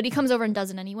but he comes over and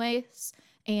does it anyways.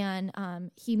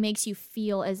 And he makes you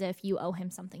feel as if you owe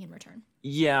him something in return.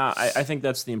 Yeah, I think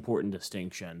that's the important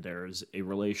distinction. There's a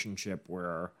relationship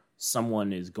where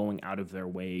someone is going out of their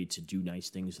way to do nice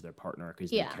things to their partner because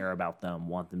they care about them,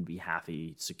 want them to be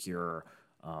happy, secure,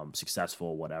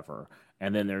 successful, whatever.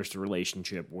 And then there's the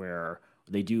relationship where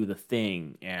they do the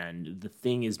thing, and the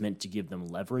thing is meant to give them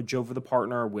leverage over the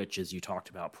partner, which, as you talked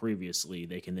about previously,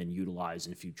 they can then utilize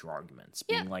in future arguments.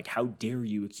 Being like, how dare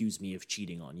you accuse me of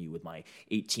cheating on you with my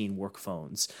 18 work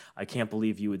phones? I can't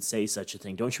believe you would say such a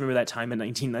thing. Don't you remember that time in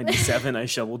 1997 I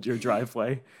shoveled your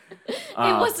driveway? It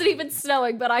wasn't even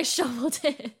snowing, but I shoveled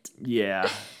it. Yeah.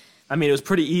 I mean, it was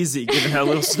pretty easy given how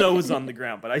little snow was on the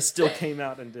ground, but I still came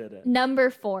out and did it. Number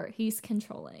 4, he's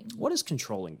controlling. What is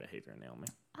controlling behavior, Naomi?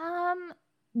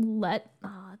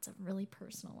 It's a really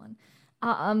personal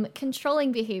one.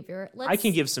 Controlling behavior. I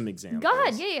can give some examples. Go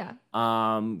ahead.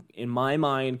 Yeah. In my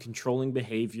mind, controlling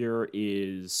behavior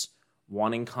is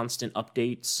wanting constant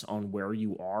updates on where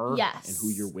you are and who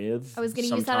you're with. I was going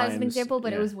to use that as an example,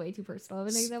 but yeah. it was way too personal of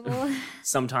an example.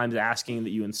 Sometimes asking that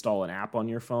you install an app on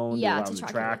your phone to allow them to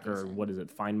track, your or what is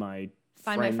it? Find my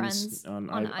friends on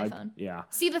iPhone. Yeah.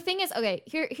 See, the thing is, okay,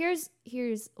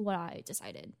 here's what I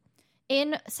decided.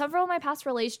 In one of my past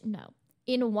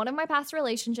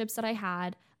relationships that I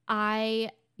had,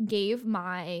 I gave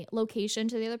my location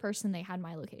to the other person. They had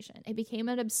my location. It became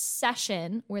an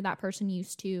obsession where that person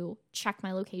used to check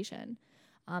my location.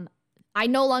 I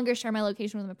no longer share my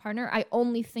location with my partner. I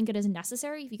only think it is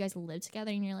necessary if you guys live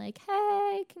together and you're like,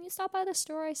 hey, can you stop by the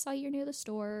store? I saw you're near the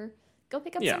store. Go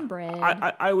pick up some bread.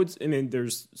 I would. I mean,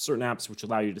 there's certain apps which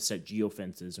allow you to set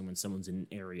geofences, and when someone's in an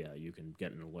area, you can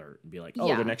get an alert and be like, "Oh,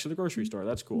 they're next to the grocery store.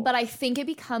 That's cool." But I think it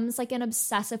becomes like an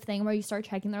obsessive thing where you start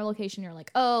checking their location. You're like,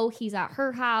 "Oh, he's at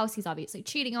her house. He's obviously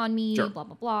cheating on me." Sure. Blah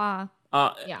blah blah.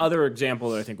 Other example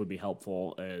that I think would be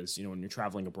helpful is, when you're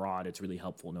traveling abroad, it's really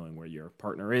helpful knowing where your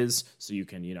partner is, so you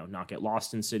can, not get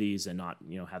lost in cities and not,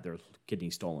 have their kidney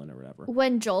stolen or whatever.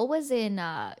 When Joel was in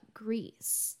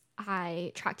Greece,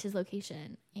 I tracked his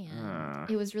location, and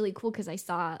it was really cool because I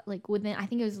saw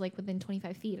within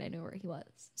 25 feet, I know where he was.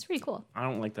 It's pretty cool. I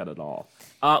don't like that at all.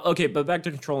 Okay, but back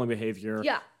to controlling behavior.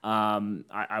 Yeah.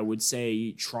 I would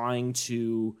say trying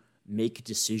to make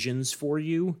decisions for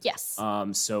you. Yes.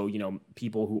 So,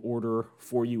 people who order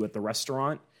for you at the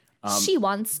restaurant. She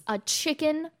wants a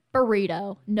chicken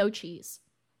burrito, no cheese.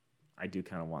 I do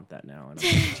kind of want that now, and I'm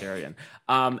a vegetarian.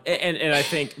 And I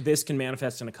think this can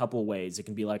manifest in a couple of ways. It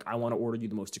can be like, I want to order you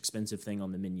the most expensive thing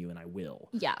on the menu, and I will.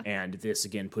 Yeah. And this,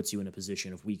 again, puts you in a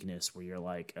position of weakness where you're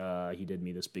like, he did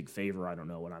me this big favor. I don't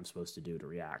know what I'm supposed to do to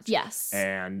react. Yes.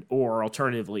 Or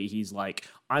alternatively, he's like,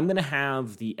 I'm going to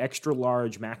have the extra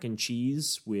large mac and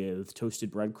cheese with toasted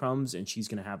breadcrumbs, and she's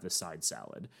going to have the side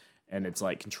salad. And it's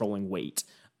like controlling weight.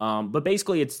 But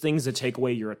basically, it's things that take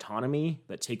away your autonomy,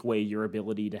 that take away your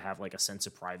ability to have like a sense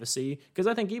of privacy. Because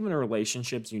I think even in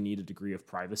relationships, you need a degree of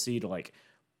privacy to like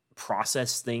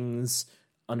process things,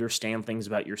 understand things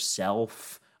about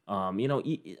yourself.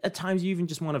 At times you even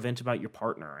just want to vent about your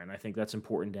partner. And I think that's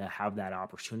important to have that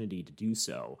opportunity to do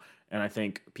so. And I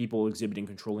think people exhibiting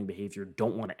controlling behavior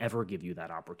don't want to ever give you that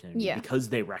opportunity because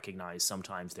they recognize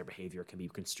sometimes their behavior can be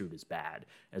construed as bad,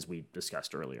 as we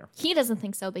discussed earlier. He doesn't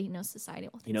think so, but he knows society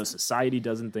will think He knows society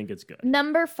doesn't think it's good.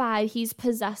 Number 5, he's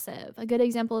possessive. A good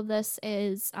example of this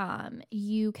is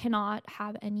you cannot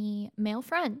have any male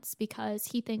friends because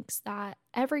he thinks that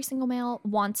every single male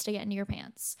wants to get into your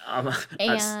pants.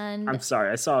 And I'm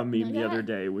sorry, I saw a meme the other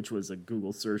day, which was a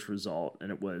Google search result, and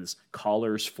it was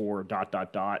collars for ... and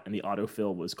the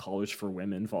autofill was collars for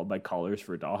women followed by collars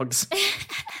for dogs.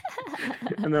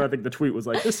 And then I think the tweet was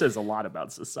like, this says a lot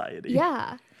about society.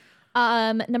 Yeah.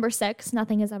 Number 6,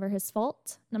 nothing is ever his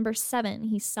fault. Number 7,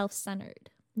 he's self-centered.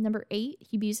 Number 8,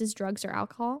 he abuses drugs or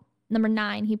alcohol. Number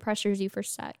 9, he pressures you for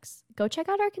sex. Go check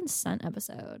out our consent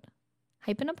episode.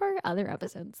 Hyping up our other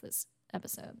episodes this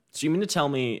episode. So you mean to tell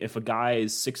me if a guy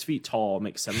is 6 feet tall,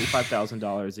 makes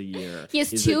 $75,000 a year, he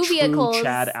has 2 vehicles.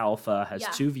 Chad Alpha has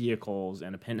 2 vehicles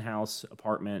and a penthouse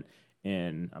apartment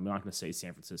in, I'm not going to say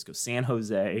San Francisco, San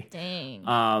Jose.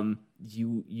 Dang.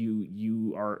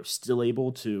 You are still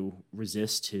able to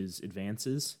resist his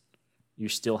advances? You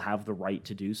still have the right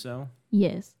to do so?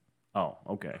 Yes. Oh,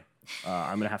 okay.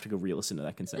 I'm going to have to go re-listen to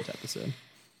that consent episode.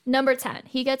 Number 10,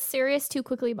 he gets serious too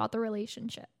quickly about the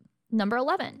relationship. Number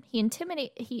 11, he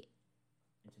intimidates.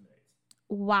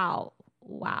 Wow.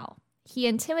 He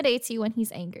intimidates you when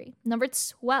he's angry. Number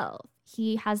 12,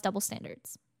 he has double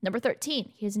standards. Number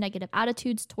 13, he has negative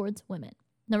attitudes towards women.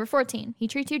 Number 14, he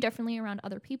treats you differently around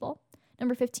other people.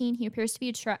 Number 15, he appears to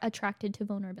be attracted to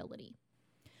vulnerability.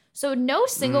 So no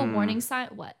single warning sign.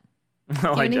 What?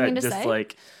 No, I just say?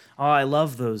 Like, I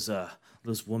love those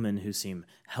women who seem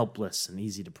helpless and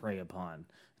easy to prey upon.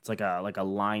 It's like a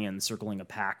lion circling a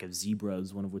pack of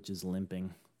zebras, one of which is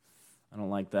limping. I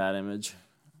don't like that image.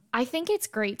 I think it's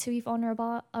great to be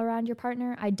vulnerable around your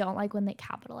partner. I don't like when they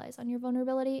capitalize on your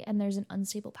vulnerability and there's an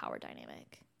unstable power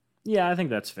dynamic. Yeah, I think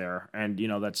that's fair. And,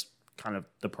 that's kind of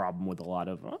the problem with a lot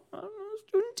of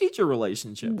student-teacher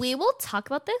relationships. We will talk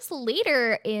about this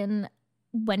later in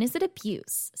When Is It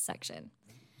Abuse section.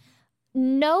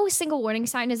 No single warning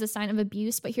sign is a sign of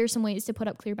abuse, but here's some ways to put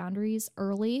up clear boundaries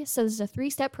early. So this is a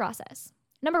 3-step process.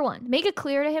 Number 1, make it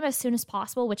clear to him as soon as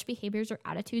possible which behaviors or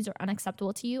attitudes are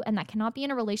unacceptable to you and that cannot be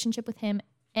in a relationship with him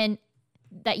and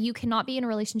that you cannot be in a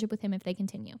relationship with him if they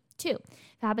continue. 2, if it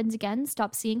happens again,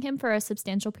 stop seeing him for a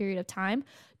substantial period of time.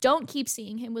 Don't keep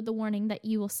seeing him with the warning that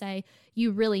you will say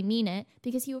you really mean it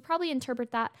because he will probably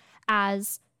interpret that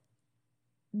as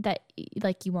that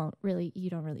like you don't really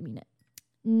mean it.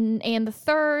 And the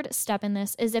 3rd step in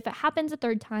this is if it happens a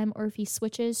 3rd time or if he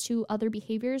switches to other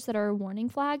behaviors that are warning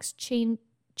flags,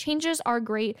 chances are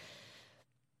great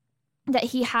that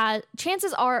he has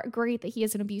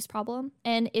an abuse problem.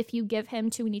 And if you give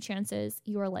him too many chances,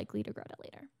 you are likely to regret it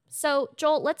later. So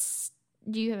Joel,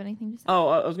 do you have anything to say? Oh,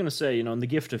 I was going to say, in The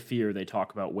Gift of Fear, they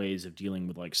talk about ways of dealing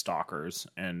with like stalkers.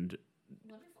 And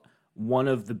one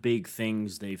of the big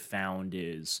things they've found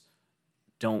is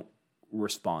don't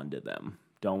respond to them.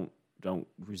 Don't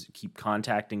keep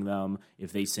contacting them.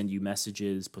 If they send you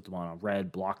messages, put them on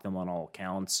red, block them on all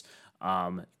accounts.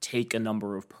 Take a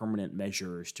number of permanent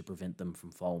measures to prevent them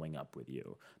from following up with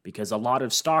you. Because a lot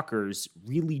of stalkers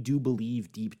really do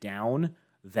believe deep down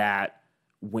that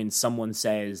when someone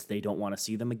says they don't want to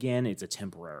see them again, it's a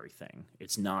temporary thing.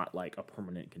 It's not like a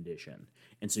permanent condition.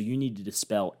 And so you need to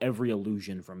dispel every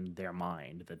illusion from their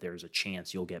mind that there's a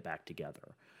chance you'll get back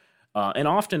together. And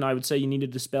often I would say you need to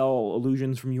dispel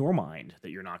illusions from your mind that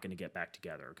you're not going to get back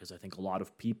together, because I think a lot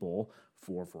of people,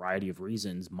 for a variety of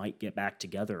reasons, might get back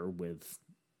together with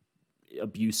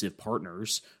abusive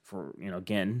partners for,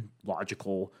 again,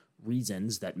 logical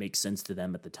reasons that make sense to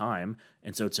them at the time.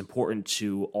 And so it's important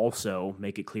to also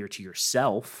make it clear to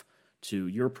yourself, to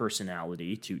your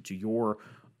personality, to your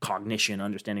cognition,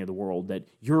 understanding of the world, that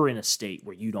you're in a state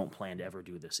where you don't plan to ever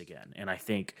do this again. And I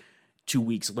think 2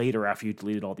 weeks later, after you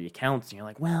deleted all the accounts, and you're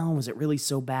like, well, was it really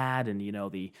so bad? And, you know,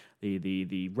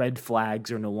 the red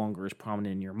flags are no longer as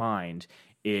prominent in your mind.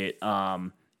 It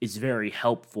is very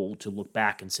helpful to look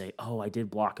back and say, oh, I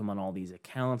did block him on all these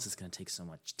accounts. It's going to take so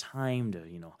much time to,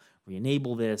 you know,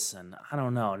 re-enable this. And I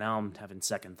don't know. Now I'm having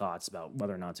second thoughts about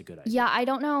whether or not it's a good idea. Yeah, I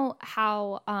don't know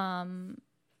how,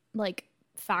 like,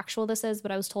 factual this is,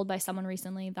 but I was told by someone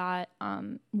recently that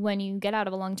when you get out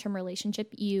of a long-term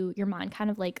relationship, your mind kind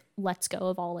of like lets go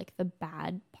of all like the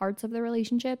bad parts of the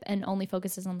relationship and only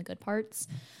focuses on the good parts.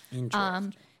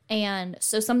 Interesting. And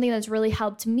so something that's really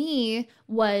helped me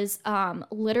was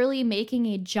literally making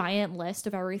a giant list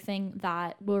of everything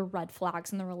that were red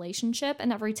flags in the relationship.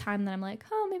 And every time that I'm like,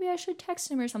 oh, maybe I should text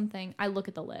him or something, I look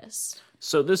at the list.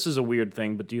 So this is a weird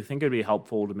thing, but do you think it'd be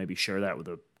helpful to maybe share that with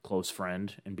a close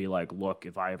friend and be like, look,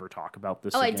 if I ever talk about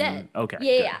this again. I did.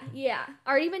 Okay. Yeah.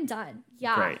 Already been done.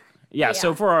 Yeah. Great. Yeah.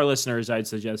 So for our listeners, I'd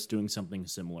suggest doing something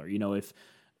similar. You know,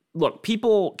 look,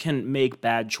 people can make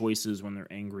bad choices when they're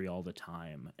angry all the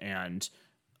time. And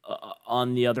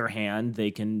on the other hand,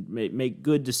 they can make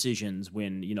good decisions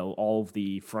when, you know, all of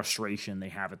the frustration they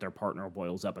have at their partner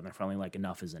boils up and they're finally like,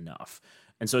 enough is enough.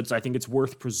 And so I think it's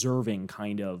worth preserving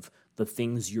kind of the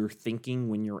things you're thinking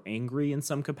when you're angry in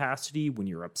some capacity, when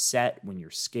you're upset, when you're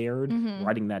scared,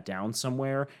 writing that down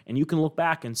somewhere. And you can look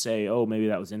back and say, oh, maybe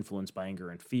that was influenced by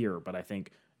anger and fear. But I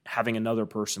think having another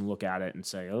person look at it and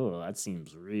say, oh, that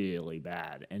seems really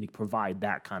bad, and provide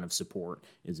that kind of support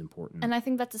is important. And I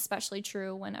think that's especially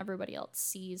true when everybody else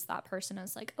sees that person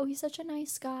as like, oh, he's such a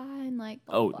nice guy, and like,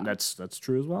 blah, blah. That's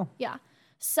true as well. Yeah.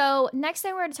 So next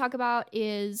thing we're going to talk about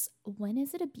is, when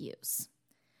is it abuse?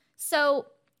 So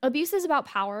abuse is about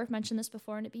power. I've mentioned this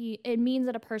before, and it means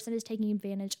that a person is taking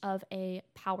advantage of a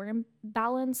power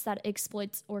imbalance that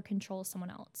exploits or controls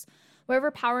someone else.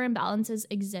 Wherever power imbalances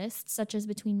exist, such as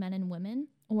between men and women,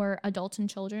 or adults and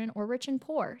children, or rich and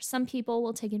poor, some people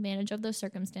will take advantage of those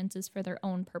circumstances for their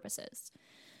own purposes.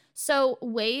 So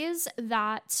ways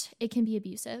that it can be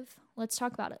abusive, let's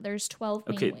talk about it. There's 12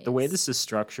 main ways. Okay, the way this is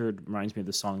structured reminds me of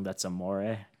the song That's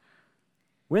Amore.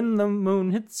 When the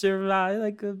moon hits your eye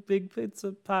like a big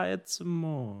pizza pie, it's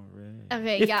amore.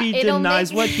 Okay, if he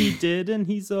denies what he did and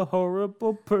he's a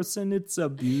horrible person, it's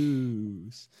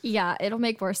abuse. Yeah, it'll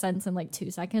make more sense in like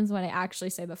 2 seconds when I actually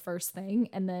say the first thing,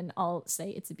 and then I'll say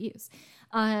it's abuse.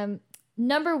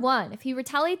 Number 1, if he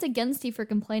retaliates against you for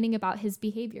complaining about his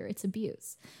behavior, it's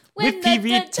abuse. If he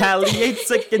retaliates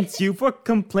against you for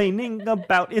complaining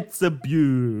about its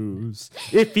abuse.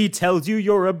 If he tells you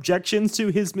your objections to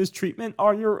his mistreatment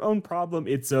are your own problem,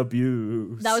 it's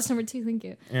abuse. That was number 2, thank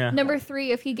you. Yeah. Number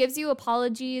 3, if he gives you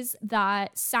apologies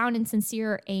that sound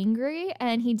insincere or angry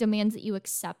and he demands that you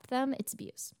accept them, it's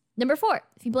abuse. Number 4,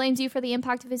 if he blames you for the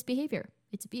impact of his behavior,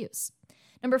 it's abuse.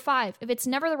 Number 5, if it's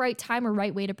never the right time or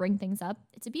right way to bring things up,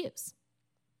 it's abuse.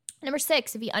 Number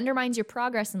 6, if he undermines your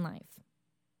progress in life.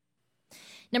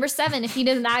 Number 7, if he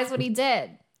denies what he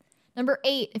did. Number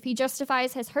 8, if he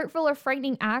justifies his hurtful or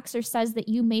frightening acts or says that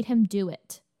you made him do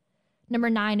it. Number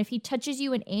 9, if he touches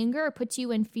you in anger or puts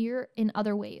you in fear in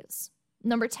other ways.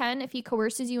 Number 10, if he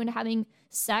coerces you into having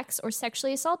sex or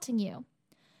sexually assaulting you.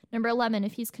 Number 11,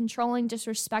 if he's controlling,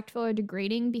 disrespectful, or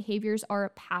degrading behaviors are a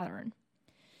pattern.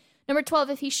 Number 12,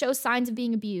 if he shows signs of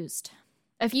being abused.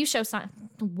 If you show signs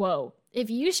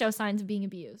of being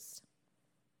abused.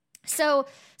 So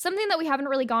something that we haven't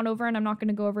really gone over, and I'm not going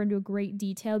to go over into a great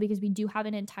detail because we do have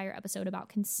an entire episode about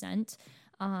consent,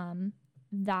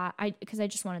 because I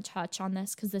just want to touch on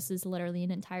this because this is literally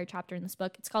an entire chapter in this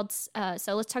book. It's called,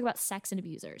 so let's talk about sex and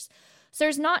abusers. So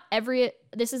this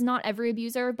is not every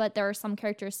abuser, but there are some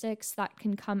characteristics that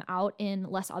can come out in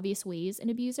less obvious ways in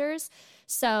abusers.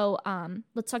 So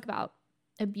let's talk about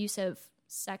abusive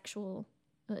sexual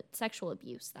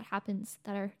abuse that happens,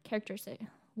 that are characteristic.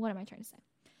 What am I trying to say?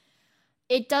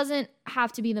 It doesn't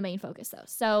have to be the main focus though.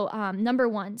 So number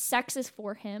 1, sex is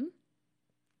for him.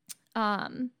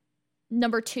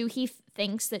 Number 2, he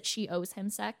thinks that she owes him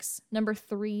sex. Number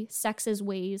 3, sex is a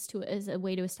way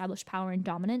to establish power and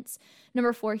dominance.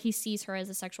 Number 4, he sees her as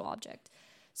a sexual object.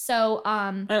 So,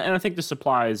 and I think this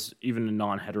applies even in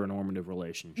non-heteronormative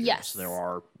relationships. Yes. There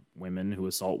are women who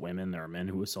assault women. There are men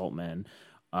who assault men.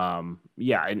 And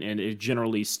it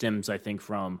generally stems, I think,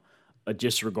 from a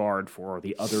disregard for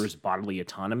the other's bodily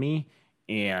autonomy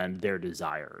and their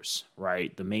desires,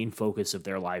 right? The main focus of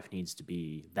their life needs to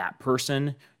be that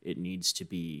person, It needs to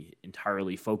be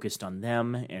entirely focused on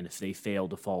them, and if they fail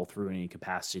to follow through in any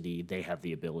capacity, they have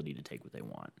the ability to take what they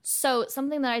want. So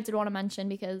something that I did want to mention,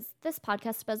 because this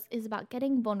podcast is about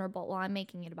getting vulnerable. Well, I'm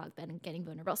making it about getting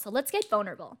vulnerable. So let's get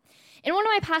vulnerable. In one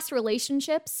of my past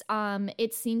relationships,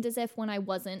 it seemed as if when I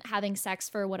wasn't having sex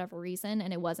for whatever reason,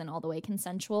 and it wasn't all the way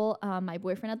consensual, my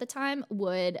boyfriend at the time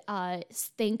would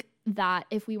think that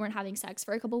if we weren't having sex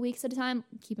for a couple weeks at a time,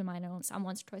 keep in mind I don't sound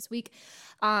once or twice a week,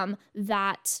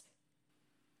 that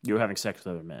you were having sex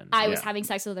with other men. I was having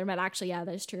sex with other men. Actually, yeah,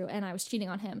 that is true. And I was cheating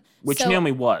on him. Which so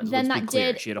Naomi was. Then Let's that be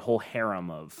clear. did. She had a whole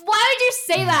harem of. Why did you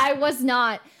say that? I was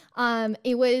not.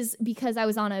 It was because I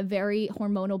was on a very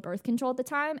hormonal birth control at the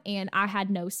time, and I had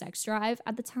no sex drive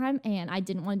at the time, and I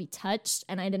didn't want to be touched,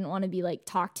 and I didn't want to be like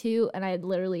talked to, and I had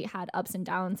literally had ups and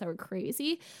downs that were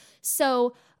crazy.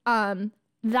 So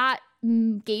that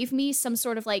gave me some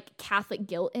sort of like Catholic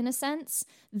guilt in a sense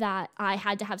that I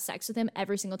had to have sex with him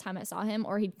every single time I saw him,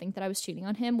 or he'd think that I was cheating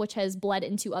on him, which has bled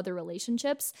into other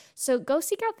relationships. So go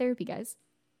seek out therapy, guys.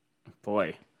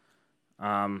 Boy.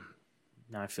 Now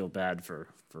I feel bad for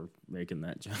making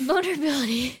that joke.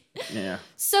 Vulnerability. Yeah.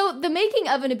 So the making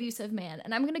of an abusive man,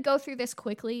 and I'm going to go through this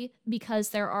quickly because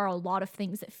there are a lot of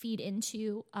things that feed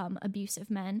into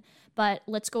abusive men, but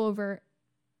let's go over.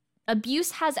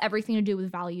 Abuse has everything to do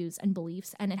with values and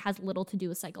beliefs, and it has little to do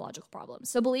with psychological problems.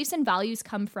 So beliefs and values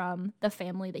come from the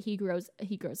family that he grows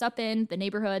up in, the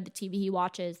neighborhood, the TV he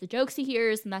watches, the jokes he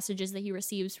hears, the messages that he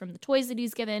receives from the toys that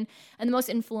he's given, and the most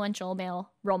influential male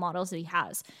role models that he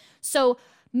has. So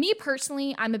me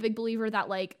personally, I'm a big believer that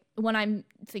like when I'm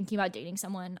thinking about dating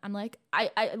someone, I'm like,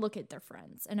 I look at their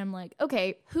friends and I'm like,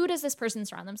 okay, who does this person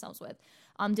surround themselves with?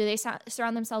 Do they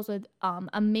surround themselves with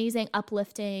amazing,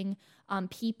 uplifting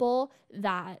people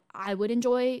that I would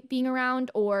enjoy being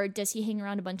around? Or does he hang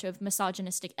around a bunch of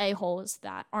misogynistic a-holes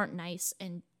that aren't nice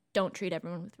and don't treat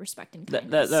everyone with respect and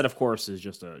kindness? That of course is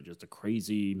just a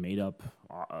crazy made up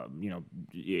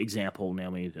example.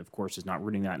 Naomi, of course, is not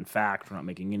rooting that in fact. We're not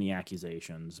making any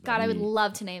accusations. God, I would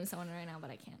love to name someone right now, but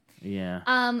I can't.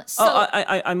 Yeah. So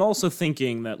I'm also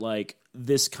thinking that like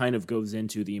this kind of goes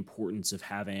into the importance of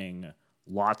having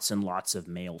lots and lots of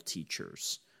male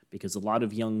teachers, because a lot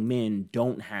of young men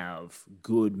don't have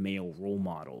good male role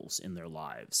models in their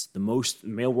lives. The most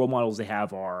male role models they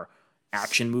have are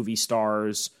action movie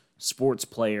stars, sports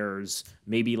players,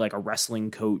 maybe like a wrestling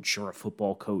coach or a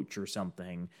football coach or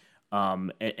something.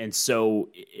 And so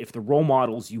if the role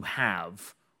models you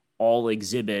have all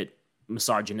exhibit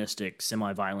misogynistic,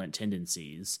 semi-violent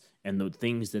tendencies, and the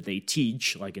things that they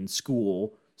teach, like in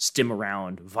school, stem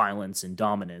around violence and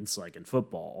dominance, like in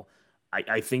football,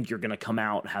 I think you're going to come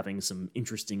out having some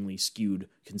interestingly skewed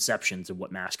conceptions of what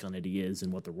masculinity is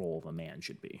and what the role of a man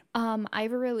should be. I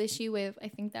have a real issue with, I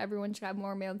think that everyone should have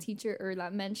more male teacher, or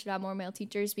that men should have more male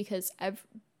teachers, because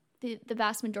the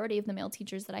vast majority of the male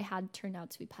teachers that I had turned out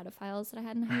to be pedophiles that I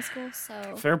had in high school.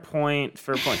 So Fair point.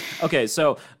 Okay,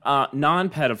 so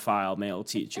non-pedophile male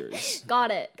teachers.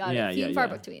 Got it. Yeah, Few and far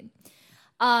between.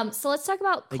 So let's talk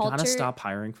about They culture. gotta stop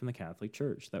hiring from the Catholic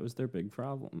Church. That was their big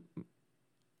problem.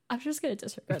 I'm just going to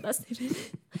disregard that statement.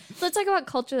 So let's talk about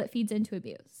culture that feeds into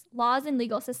abuse. Laws and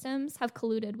legal systems have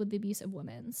colluded with the abuse of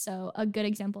women. So a good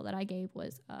example that I gave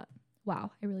was,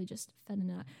 wow, I really just fed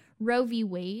into that. Roe v.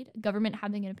 Wade, government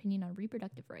having an opinion on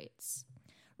reproductive rights.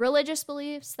 Religious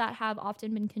beliefs that have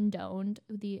often been condoned,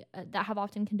 the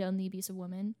abuse of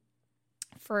women.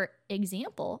 For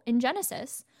example, in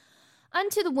Genesis,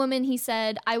 unto the woman he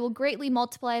said, I will greatly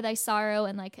multiply thy sorrow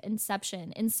and thy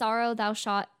conception. In sorrow thou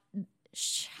shalt...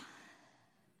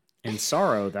 In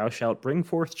sorrow thou shalt bring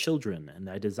forth children, and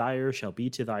thy desire shall be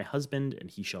to thy husband, and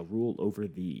he shall rule over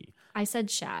thee. I said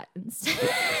shat instead.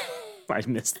 I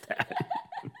missed that.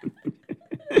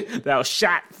 Thou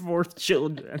shat forth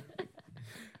children.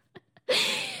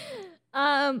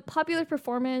 Popular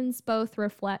performers both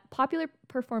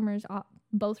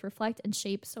reflect and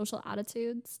shape social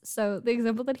attitudes. So the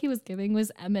example that he was giving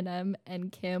was Eminem and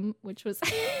Kim, which was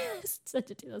such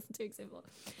a 2002 example.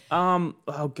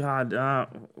 Oh God.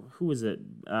 Who is it?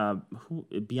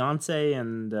 Beyonce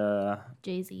and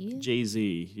Jay-Z.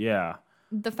 Jay-Z. Yeah.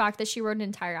 The fact that she wrote an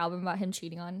entire album about him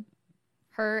cheating on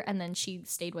her, and then she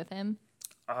stayed with him.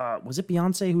 Was it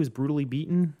Beyonce who was brutally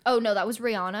beaten? Oh, no, that was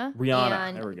Rihanna.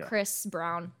 And there we go. Chris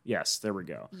Brown. Yes, there we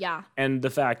go. Yeah. And the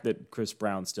fact that Chris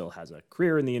Brown still has a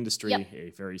career in the industry, Yep.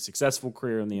 a very successful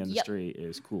career in the industry,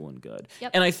 is cool and good.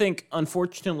 Yep. And I think,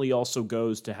 unfortunately, also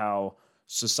goes to how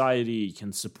society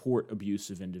can support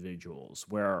abusive individuals,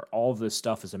 where all of this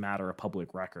stuff is a matter of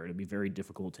public record. It'd be very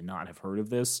difficult to not have heard of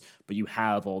this, but you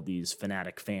have all these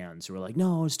fanatic fans who are like,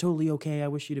 no, it's totally okay. I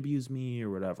wish you'd abuse me or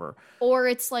whatever. Or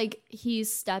it's like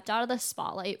he's stepped out of the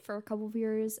spotlight for a couple of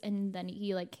years and then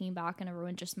he like came back and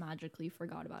everyone just magically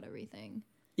forgot about everything.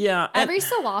 Yeah. Every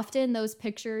so often those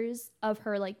pictures of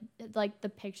her like the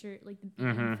picture like the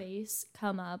beaten face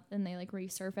come up and they like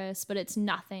resurface, but it's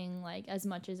nothing like as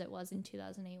much as it was in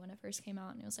 2008 when it first came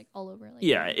out and it was like all over like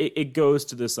yeah, it goes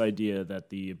to this idea that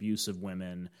the abuse of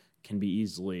women can be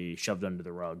easily shoved under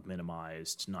the rug,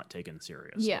 minimized, not taken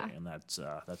seriously. Yeah. And that's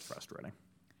frustrating.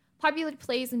 Popular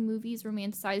plays and movies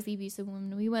romanticize the abuse of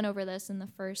women. We went over this in the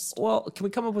first. Well, can we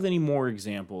come up with any more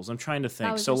examples? I'm trying to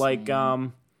think. So, like,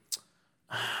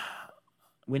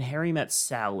 When Harry Met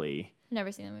Sally.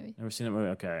 Never seen that movie. Never seen that movie?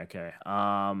 Okay.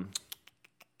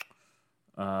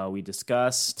 We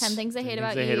discussed 10 Things I Hate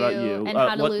About You. And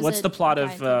How to Lose what's the plot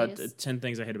of 10 10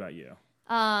 Things I Hate About You?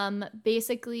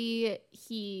 Basically,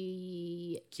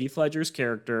 Heath Ledger's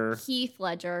character. Heath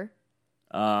Ledger.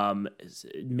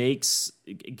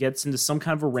 Gets into some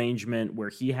kind of arrangement where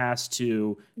he has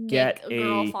to get a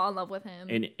girl fall in love with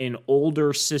him. An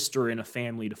older sister in a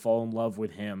family to fall in love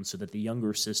with him so that the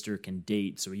younger sister can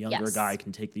date, so a younger guy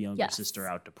can take the younger sister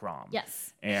out to prom.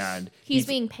 Yes. And he's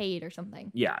being paid or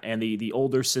something. Yeah, and the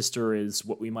older sister is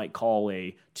what we might call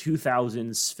a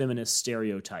 2000s feminist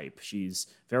stereotype. She's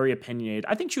very opinionated.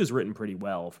 I think she was written pretty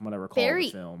well from what I recall of the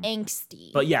film. Very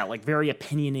angsty. But yeah, like very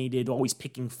opinionated, always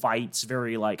picking fights,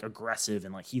 very like aggressive,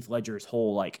 and like Heath Ledger's whole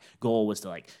like goal was to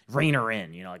like rein her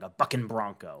in, you know, like a bucking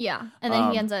bronco. Yeah. And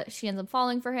then she ends up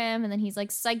falling for him, and then he's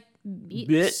like, psych,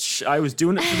 bitch, I was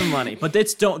doing it for the money. But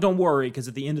that's don't worry, because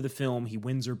at the end of the film he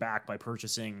wins her back by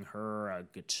purchasing her a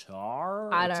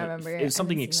guitar. I don't remember. It was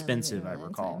something expensive, I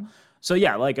recall. So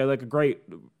yeah, like a great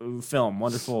film,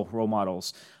 wonderful role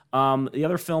models. The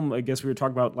other film I guess we were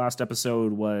talking about last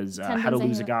episode was How to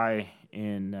Lose a Guy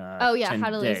in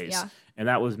 10 Days. Yeah. And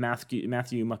that was Matthew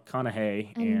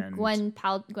McConaughey and Gwyneth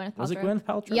Paltrow. Was it Gwyneth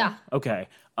Paltrow? Yeah. Okay.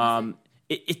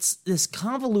 It's this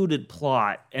convoluted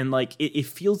plot, and like it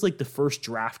feels like the first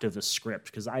draft of the script,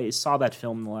 because I saw that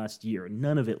film in the last year.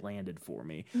 None of it landed for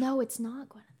me. No, it's not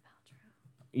Gwyneth Paltrow.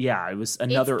 Yeah, it was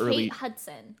another early... Kate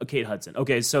Hudson. Oh, Kate Hudson.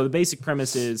 Okay, so the basic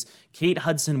premise is Kate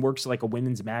Hudson works at like a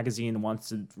women's magazine and wants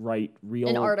to write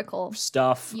an article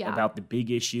stuff about the big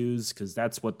issues, because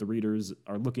that's what the readers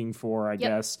are looking for, I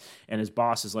guess. And his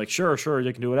boss is like, sure,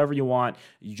 you can do whatever you want.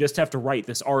 You just have to write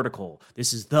this article.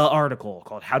 This is the article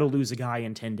called How to Lose a Guy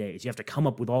in 10 Days. You have to come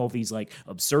up with all of these like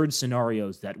absurd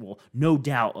scenarios that will no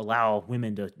doubt allow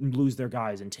women to lose their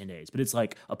guys in 10 days. But it's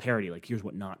like a parody, like here's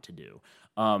what not to do.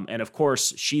 And of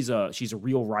course, she's a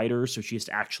real writer, so she has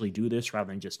to actually do this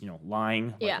rather than just,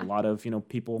 lying like a lot of,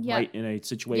 people write in a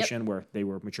situation where they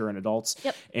were mature and adults.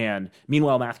 And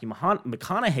meanwhile, Matthew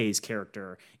McConaughey's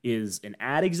character is an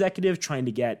ad executive trying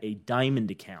to get a diamond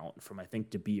account from, I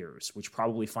think, De Beers, which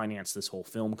probably financed this whole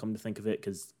film, come to think of it,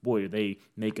 because, boy, they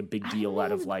make a big deal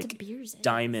out of, like,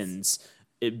 diamonds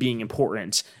it being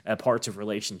important parts of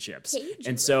relationships.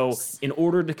 And so in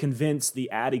order to convince the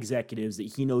ad executives that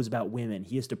he knows about women,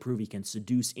 he has to prove he can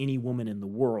seduce any woman in the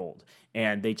world.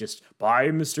 And they just, by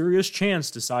mysterious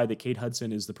chance, decide that Kate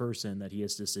Hudson is the person that he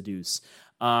has to seduce.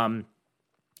 And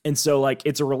so, like,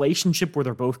 it's a relationship where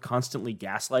they're both constantly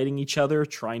gaslighting each other,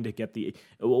 trying to get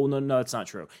no, that's not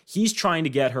true. He's trying to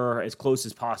get her as close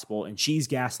as possible, and she's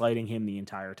gaslighting him the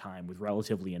entire time with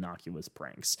relatively innocuous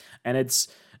pranks. And it's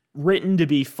written to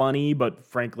be funny, but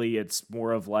frankly, it's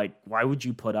more of like, why would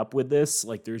you put up with this?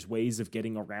 Like, there's ways of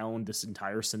getting around this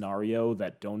entire scenario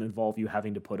that don't involve you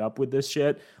having to put up with this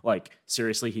shit. Like,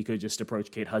 seriously, he could just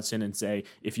approach Kate Hudson and say,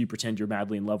 if you pretend you're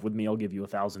madly in love with me, I'll give you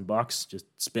 $1,000. Just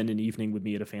spend an evening with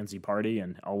me at a fancy party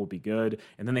and all will be good.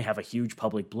 And then they have a huge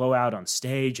public blowout on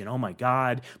stage, and oh my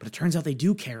God. But it turns out they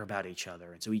do care about each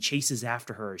other. And so he chases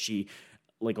after her. She,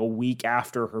 like a week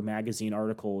after her magazine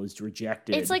article is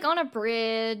rejected. It's like on a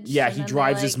bridge. Yeah, he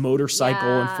drives his motorcycle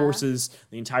and forces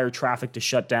the entire traffic to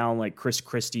shut down, like Chris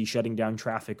Christie shutting down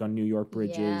traffic on New York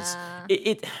bridges. Yeah.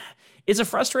 It's a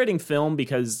frustrating film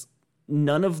because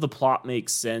none of the plot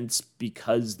makes sense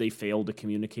because they fail to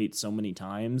communicate so many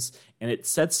times. And it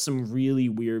sets some really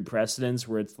weird precedents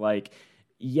where it's like,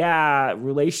 yeah,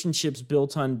 relationships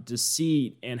built on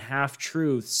deceit and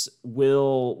half-truths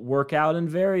will work out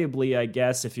invariably, I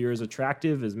guess, if you're as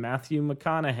attractive as Matthew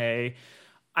McConaughey.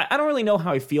 I don't really know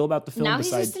how I feel about the film. Now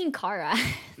he's just in car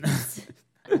rides.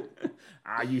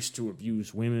 I used to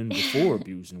abuse women before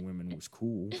abusing women was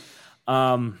cool.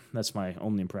 That's my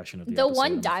only impression of the The episode,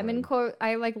 one I'm diamond afraid. quote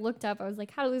I like looked up. I was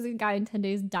like, how to lose a guy in 10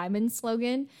 days diamond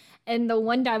slogan. And the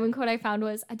one diamond quote I found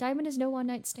was, a diamond is no one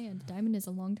night stand. A diamond is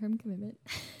a long-term commitment.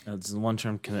 It's a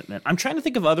long-term commitment. I'm trying to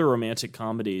think of other romantic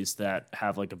comedies that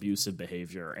have like abusive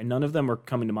behavior, and none of them are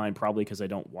coming to mind, probably because I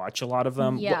don't watch a lot of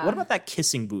them. Yeah. What about that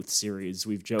Kissing Booth series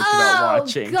we've joked about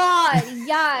watching? Oh God.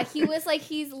 Yeah. He was like,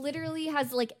 he's literally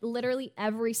has like literally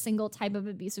every single type of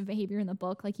abusive behavior in the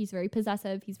book. Like he's very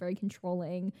possessive. He's very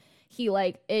controlling. He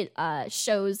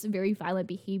shows very violent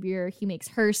behavior. He makes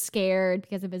her scared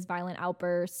because of his violent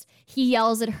outbursts. He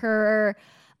yells at her.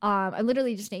 I'm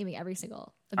literally just naming every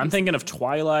single. I'm thinking of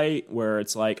Twilight, where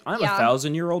it's like, I'm a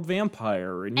 1,000-year-old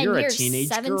vampire, and you're a teenage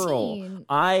 17. girl.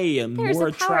 I am There's more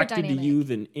a power attracted to dynamic. you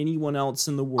than anyone else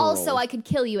in the world. Also, I could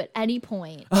kill you at any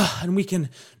point. And we can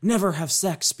never have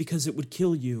sex because it would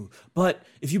kill you. But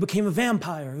if you became a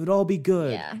vampire, it would all be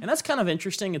good. Yeah. And that's kind of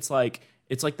interesting. It's like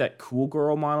that cool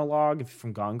girl monologue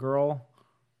from Gone Girl.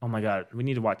 Oh my God, we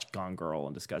need to watch Gone Girl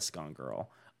and discuss Gone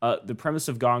Girl. The premise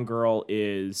of Gone Girl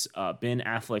is Ben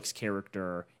Affleck's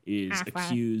character is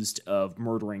accused of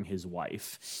murdering his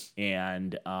wife.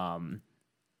 And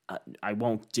I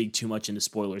won't dig too much into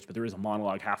spoilers, but there is a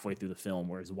monologue halfway through the film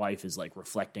where his wife is like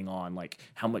reflecting on like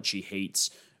how much she hates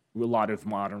a lot of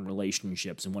modern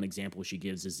relationships. And one example she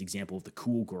gives is the example of the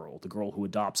cool girl, the girl who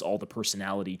adopts all the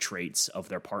personality traits of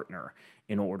their partner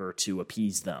in order to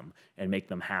appease them and make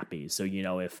them happy. So,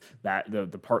 if that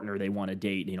the partner they want to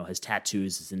date, has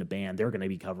tattoos, is in a band, they're going to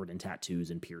be covered in tattoos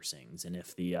and piercings. And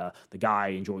if the guy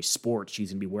enjoys sports,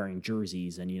 she's going to be wearing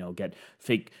jerseys and, get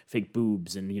fake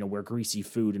boobs and, wear greasy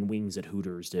food and wings at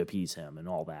Hooters to appease him and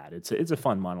all that. It's a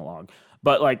fun monologue.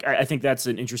 But like, I think that's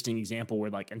an interesting example where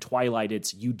like in Twilight,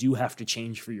 it's you do have to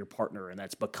change for your partner, and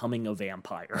that's becoming a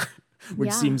vampire,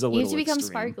 which seems a little You have to become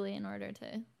extreme. sparkly in order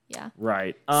to,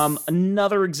 Right.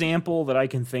 Another example that I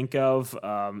can think of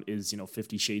is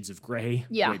 50 Shades of Grey,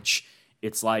 which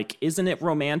it's like, isn't it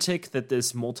romantic that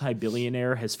this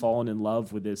multi-billionaire has fallen in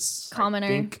love with this commoner? I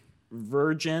think,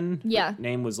 virgin. Yeah.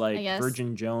 Name was like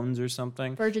Virgin Jones or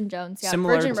something. Virgin Jones, yeah.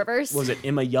 Similar Virgin to- Rivers. Was it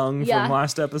Emma Young from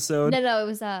last episode? No, it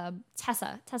was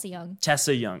Tessa Young.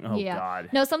 Tessa Young. Oh, God.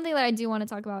 No, something that I do want to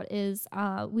talk about is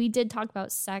we did talk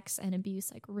about sex and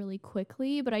abuse like really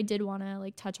quickly, but I did want to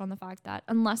like touch on the fact that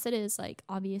unless it is like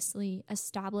obviously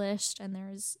established and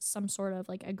there's some sort of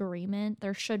like agreement,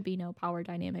 there should be no power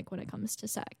dynamic when it comes to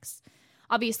sex.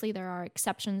 Obviously, there are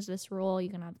exceptions to this rule. You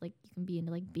can be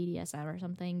into like BDSM or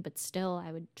something, but still, I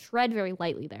would tread very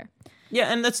lightly there.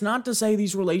 Yeah, and that's not to say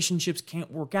these relationships can't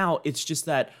work out. It's just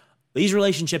that these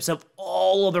relationships have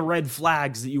all of the red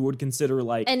flags that you would consider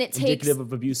like indicative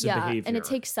of abusive behavior. And it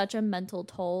takes such a mental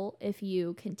toll if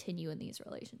you continue in these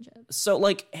relationships. So,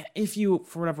 like, if you,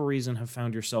 for whatever reason, have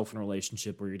found yourself in a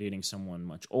relationship where you're dating someone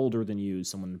much older than you,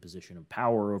 someone in a position of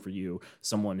power over you,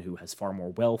 someone who has far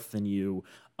more wealth than you,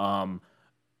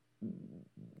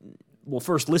 well,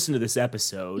 first, listen to this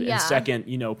episode, and second,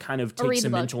 kind of take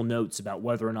some mental notes about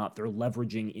whether or not they're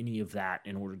leveraging any of that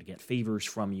in order to get favors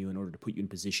from you, in order to put you in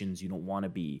positions you don't want to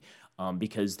be,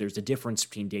 because there's a difference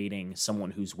between dating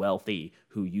someone who's wealthy,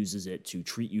 who uses it to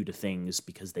treat you to things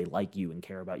because they like you and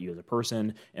care about you as a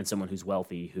person, and someone who's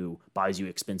wealthy who buys you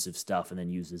expensive stuff and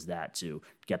then uses that to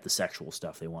get the sexual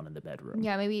stuff they want in the bedroom.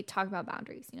 Yeah, maybe talk about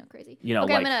boundaries, crazy. Okay,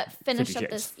 like I'm going to 50 finish up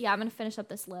Shades. this. Yeah, I'm going to finish up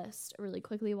this list really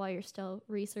quickly while you're still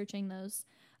researching those.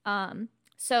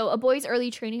 So a boy's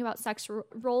early training about sex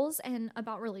roles and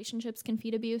about relationships can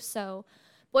feed abuse. So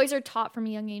boys are taught from a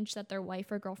young age that their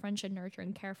wife or girlfriend should nurture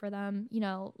and care for them.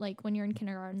 Like when you're in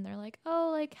kindergarten, they're like, oh,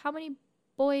 like how many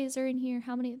boys are in here?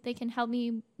 How many, they can help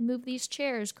me move these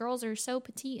chairs. Girls are so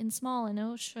petite and small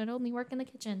and should only work in the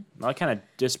kitchen. Well, that kind of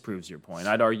disproves your point.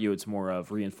 I'd argue it's more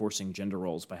of reinforcing gender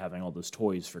roles by having all those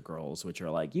toys for girls, which are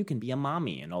like, you can be a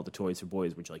mommy, and all the toys for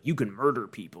boys, which are like, you can murder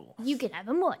people. You can have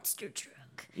a monster truck.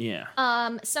 Yeah.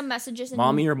 Some messages in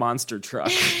Mommy or monster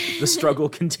truck. The struggle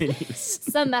continues.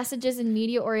 Some messages in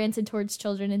media oriented towards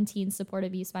children and teens support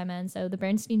abuse by men. So the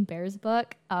Bernstein Bears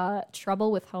book,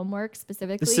 Trouble with Homework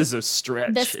specifically. This is a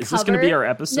stretch. Is this cover- going to be our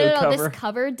episode cover? This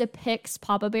cover depicts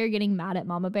Papa Bear getting mad at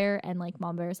Mama Bear and like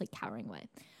Mama Bear is like cowering away.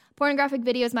 Pornographic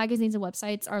videos, magazines, and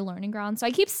websites are learning grounds. So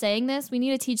I keep saying this. We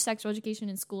need to teach sexual education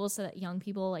in schools so that young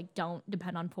people like don't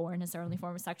depend on porn as their only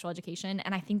form of sexual education.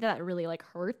 And I think that really like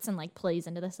hurts and like plays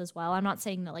into this as well. I'm not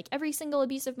saying that like every single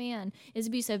abusive man is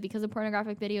abusive because of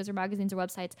pornographic videos or magazines or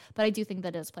websites, but I do think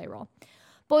that does play a role.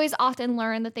 Boys often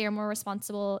learn that they are not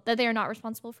responsible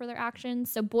for their actions.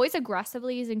 So boys'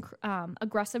 aggressiveness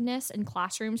in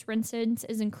classrooms, for instance,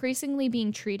 is increasingly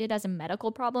being treated as a medical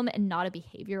problem and not a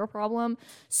behavioral problem.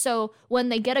 So when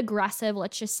they get aggressive,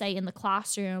 let's just say in the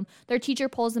classroom, their teacher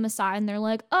pulls them aside and they're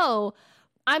like, oh,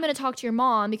 I'm going to talk to your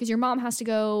mom because your mom has to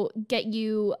go get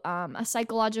you a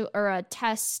psychological or a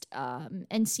test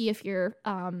and see if you're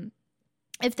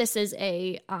if this is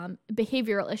a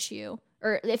behavioral issue,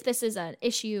 or if this is an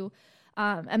issue,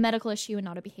 a medical issue and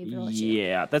not a behavioral issue.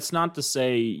 Yeah, that's not to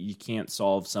say you can't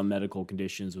solve some medical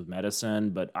conditions with medicine,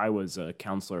 but I was a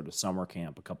counselor at a summer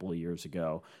camp a couple of years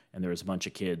ago, and there was a bunch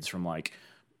of kids from like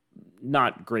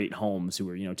not great homes who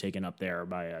were, taken up there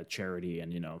by a charity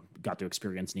and, got to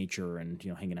experience nature and,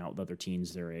 hanging out with other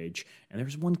teens their age. And there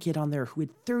was one kid on there who had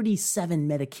 37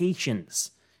 medications.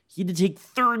 He had to take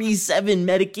 37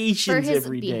 medications for his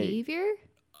every day. Behavior?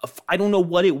 I don't know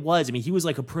what it was. I mean, he was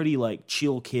like a pretty like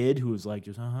chill kid who was like,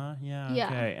 just, yeah,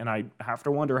 okay. And I have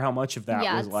to wonder how much of that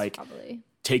was like probably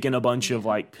taking a bunch of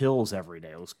like pills every day.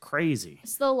 It was crazy.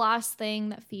 So the last thing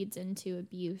that feeds into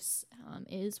abuse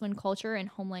is when culture and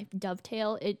home life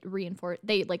dovetail. They reinforce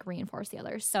the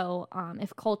other. So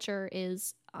if culture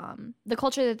is the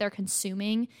culture that they're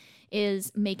consuming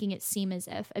is making it seem as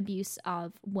if abuse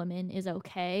of women is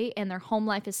okay, and their home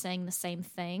life is saying the same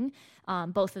thing,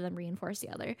 both of them reinforce the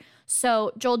other.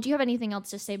 So, Joel, do you have anything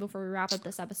else to say before we wrap up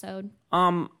this episode?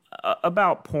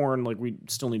 About porn, like we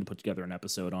still need to put together an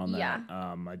episode on that.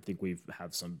 Yeah. I think we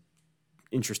have some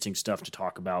interesting stuff to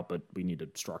talk about, but we need to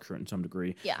structure it in some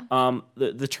degree. Yeah.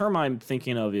 The term I'm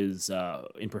thinking of is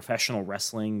in professional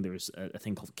wrestling, there's a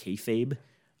thing called kayfabe.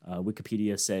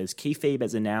 Wikipedia says, kayfabe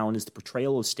as a noun is the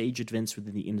portrayal of stage events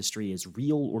within the industry as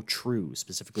real or true,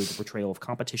 specifically the portrayal of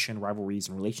competition, rivalries,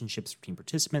 and relationships between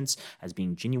participants as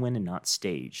being genuine and not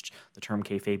staged. The term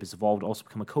kayfabe has evolved to also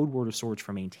become a code word of sorts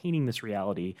for maintaining this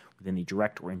reality within the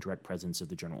direct or indirect presence of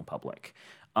the general public.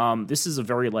 This is a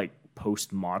very,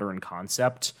 postmodern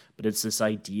concept, but it's this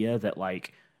idea that,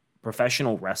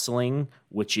 professional wrestling,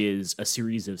 which is a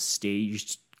series of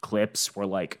staged clips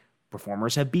where,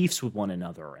 performers have beefs with one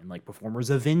another, and performers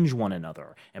avenge one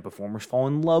another, and performers fall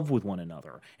in love with one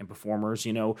another, and performers,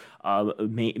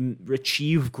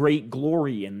 achieve great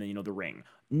glory in the ring.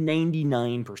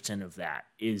 99% of that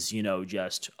is,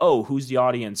 just, who's the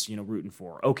audience, rooting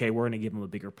for? Okay, we're going to give them a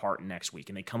bigger part next week.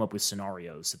 And they come up with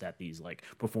scenarios so that these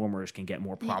performers can get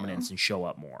more prominence and show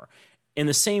up more. In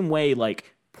the same way,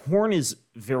 porn is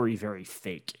very, very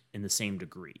fake in the same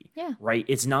degree. Yeah. Right?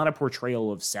 It's not a portrayal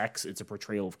of sex. It's a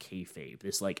portrayal of kayfabe.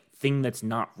 This thing that's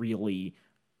not really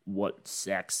what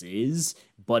sex is,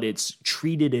 but it's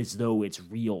treated as though it's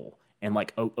real and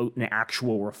an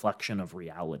actual reflection of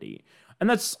reality. And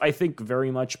that's, I think,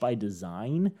 very much by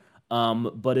design.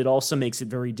 But it also makes it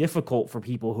very difficult for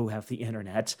people who have the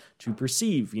internet to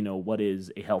perceive, what is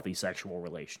a healthy sexual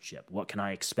relationship? What can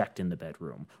I expect in the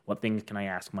bedroom? What things can I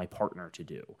ask my partner to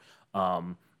do?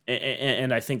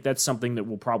 And I think that's something that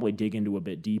we'll probably dig into a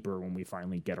bit deeper when we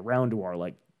finally get around to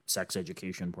our sex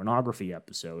education pornography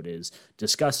episode, is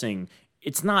discussing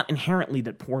it's not inherently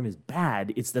that porn is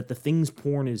bad. It's that the things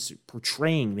porn is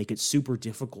portraying make it super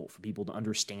difficult for people to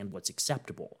understand what's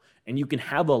acceptable. And you can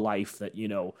have a life that,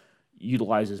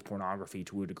 utilizes pornography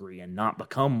to a degree and not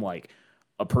become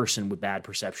a person with bad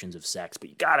perceptions of sex, but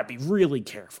you gotta be really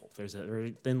careful. There's a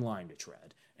very thin line to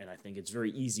tread, and I think it's very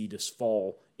easy to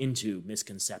fall into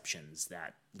misconceptions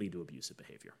that lead to abusive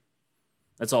behavior.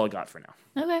 That's all I got for now.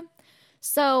 Okay.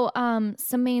 So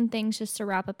some main things just to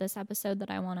wrap up this episode that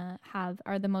I want to have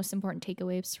are the most important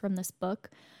takeaways from this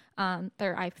book. I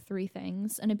have 3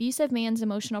 things. An abusive man's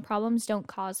emotional problems do not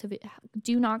cause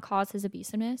his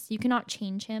abusiveness. You cannot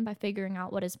change him by figuring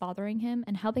out what is bothering him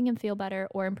and helping him feel better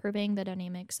or improving the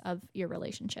dynamics of your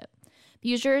relationship.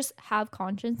 Abusers have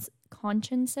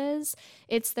consciences.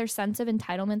 It's their sense of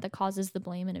entitlement that causes the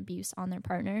blame and abuse on their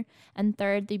partner. And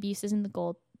third, the abuse isn't the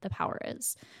goal, the power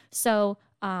is. So,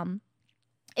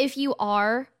 if you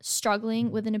are struggling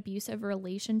with an abusive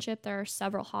relationship, there are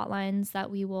several hotlines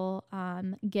that we will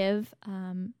give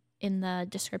in the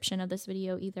description of this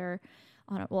video, either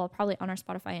probably on our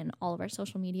Spotify and all of our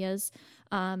social medias.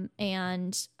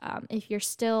 And if you're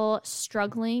still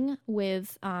struggling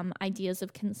with ideas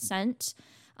of consent,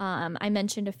 I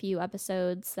mentioned a few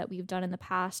episodes that we've done in the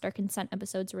past. Our consent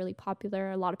episodes are really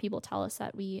popular. A lot of people tell us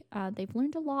that they've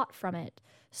learned a lot from it.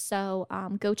 So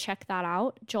go check that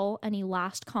out. Joel, any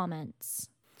last comments?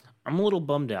 I'm a little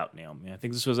bummed out, Naomi. I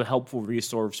think this was a helpful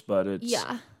resource, but it's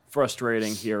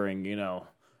frustrating hearing,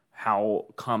 how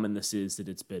common this is, that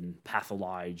it's been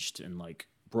pathologized and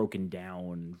broken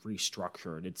down and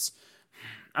restructured.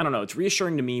 I don't know. It's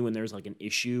reassuring to me when there's like an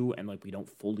issue and like we don't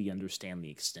fully understand the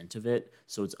extent of it,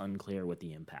 so it's unclear what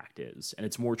the impact is. And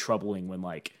it's more troubling when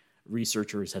like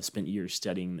researchers have spent years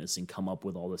studying this and come up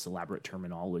with all this elaborate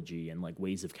terminology and like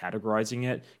ways of categorizing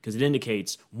it, because it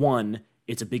indicates, one,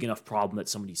 it's a big enough problem that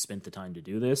somebody spent the time to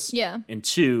do this. Yeah. And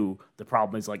two, the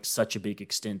problem is like such a big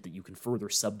extent that you can further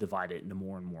subdivide it into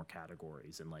more and more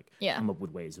categories and like come up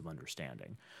with ways of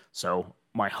understanding. So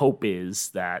my hope is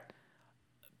that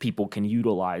people can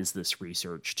utilize this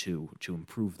research to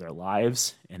improve their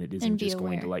lives, and it isn't just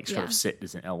going to like sort of sit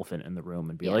as an elephant in the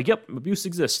room and be like, yep, abuse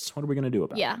exists. What are we going to do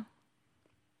about it?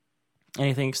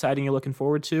 Anything exciting you're looking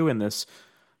forward to in this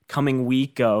coming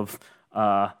week of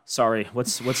what's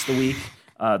the week?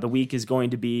 The week is going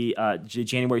to be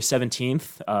January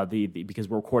 17th, because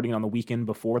we're recording on the weekend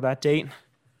before that date.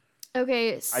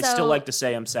 Okay, so I'd still like to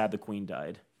say I'm sad the Queen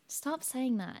died. Stop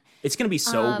saying that. It's going to be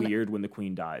so weird when the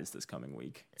Queen dies this coming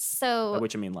week. So, by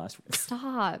which I mean last week.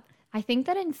 Stop. I think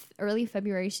that in early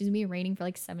February, she's going to be reigning for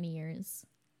like 70 years.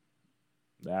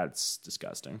 That's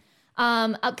disgusting.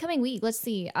 Upcoming week, let's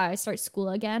see. I start school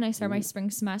again. I start my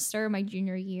spring semester, my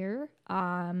junior year.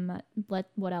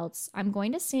 What else? I'm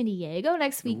going to San Diego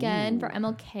next weekend for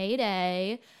MLK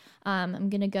Day. I'm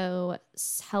going to go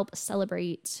help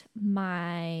celebrate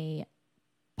my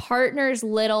partner's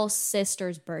little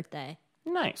sister's birthday.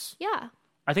 Nice. Yeah.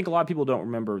 I think a lot of people don't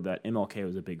remember that MLK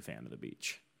was a big fan of the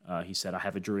beach. He said, I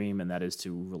have a dream, and that is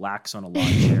to relax on a lawn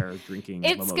chair drinking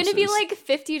It's mimosas. going to be like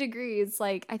 50 degrees.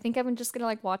 Like, I think I'm just going to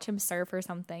like watch him surf or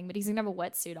something, but he's going to have a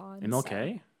wetsuit on.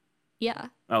 MLK? So. Yeah.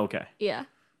 Oh, okay. Yeah.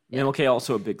 MLK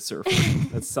also a big surfer.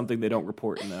 That's something they don't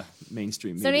report in the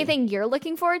mainstream media. So anything you're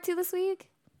looking forward to this week?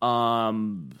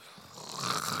 Do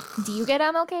you get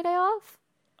MLK Day off?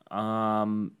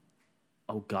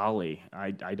 Oh golly,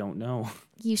 I don't know.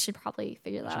 You should probably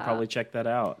figure that out. I should probably check that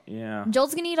out. Yeah.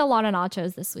 Joel's gonna eat a lot of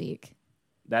nachos this week.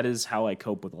 That is how I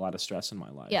cope with a lot of stress in my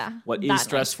life. Yeah. What is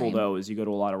stressful though is you go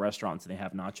to a lot of restaurants and they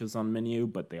have nachos on the menu,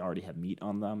 but they already have meat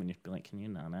on them, and you be like, "Can you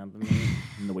not have the meat?"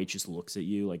 And the waitress looks at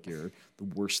you like you're the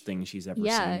worst thing she's ever seen.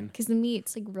 Yeah, because the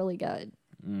meat's like really good.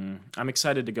 I'm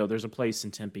excited to go. There's a place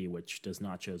in Tempe which does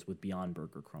nachos with Beyond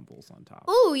Burger crumbles on top.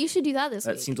 Oh, you should do that this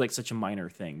week. That seems like such a minor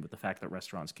thing, but the fact that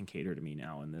restaurants can cater to me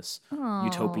now in this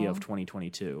utopia of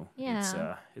 2022,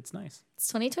 it's nice. It's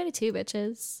 2022,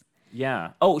 bitches.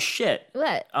 Yeah. Oh, shit.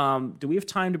 What? Do we have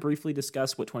time to briefly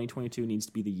discuss what 2022 needs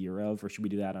to be the year of, or should we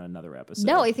do that on another episode?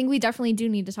 No, I think we definitely do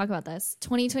need to talk about this.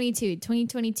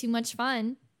 2022, much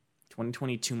fun.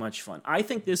 2022, much fun. I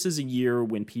think this is a year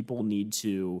when people need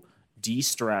to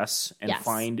de-stress and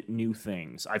find new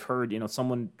things. I've heard,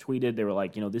 someone tweeted, they were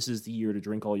like, this is the year to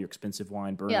drink all your expensive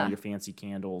wine, burn all your fancy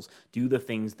candles, do the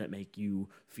things that make you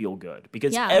feel good.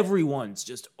 Because everyone's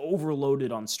just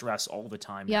overloaded on stress all the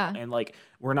time now. And like,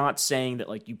 we're not saying that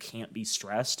like you can't be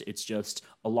stressed. It's just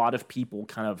a lot of people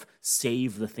kind of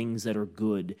save the things that are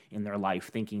good in their life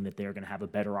thinking that they're going to have a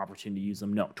better opportunity to use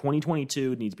them. No,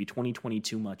 2022 needs to be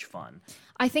 2022 much fun.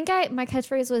 I think my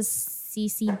catchphrase was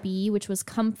CCB, which was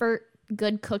comfort,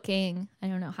 good cooking. I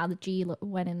don't know how the G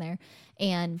went in there.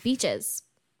 And beaches.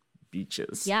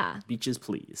 Beaches. Yeah. Beaches,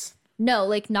 please. No,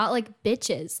 like not like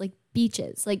bitches, like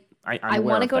beaches. Like I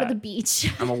want to go to the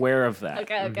beach. I'm aware of that.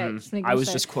 Okay. Mm-hmm. I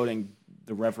was just quoting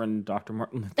the Reverend Dr.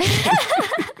 Martin.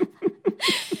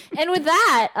 And with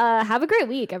that, have a great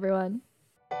week, everyone.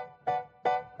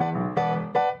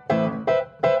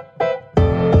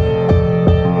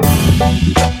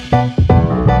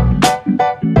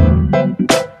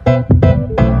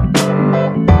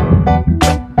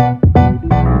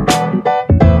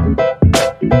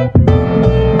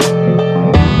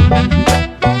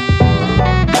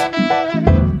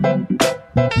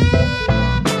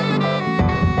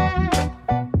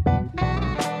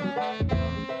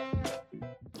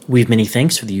 We have many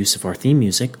thanks for the use of our theme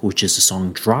music, which is the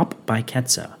song Drop by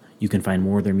Ketsa. You can find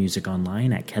more of their music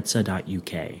online at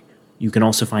ketsa.uk. You can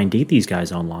also find Date These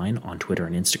Guys online on Twitter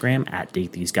and Instagram at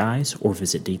DateTheseGuys, or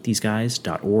visit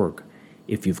datetheseguys.org.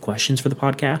 If you have questions for the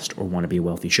podcast or want to be a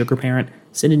wealthy sugar parent,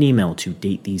 send an email to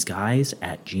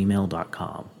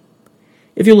datetheseguys@gmail.com.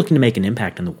 If you're looking to make an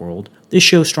impact in the world, this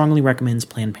show strongly recommends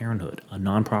Planned Parenthood, a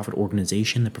nonprofit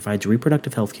organization that provides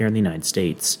reproductive health care in the United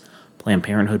States. Planned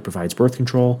Parenthood provides birth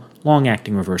control,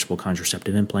 long-acting reversible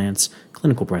contraceptive implants,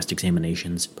 clinical breast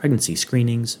examinations, pregnancy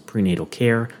screenings, prenatal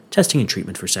care, testing and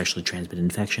treatment for sexually transmitted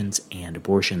infections, and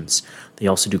abortions. They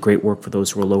also do great work for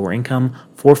those who are lower income.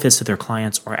 4/5 of their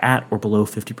clients are at or below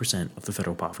 50% of the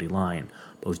federal poverty line.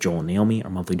 Both Joel and Naomi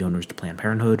are monthly donors to Planned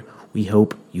Parenthood. We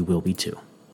hope you will be too.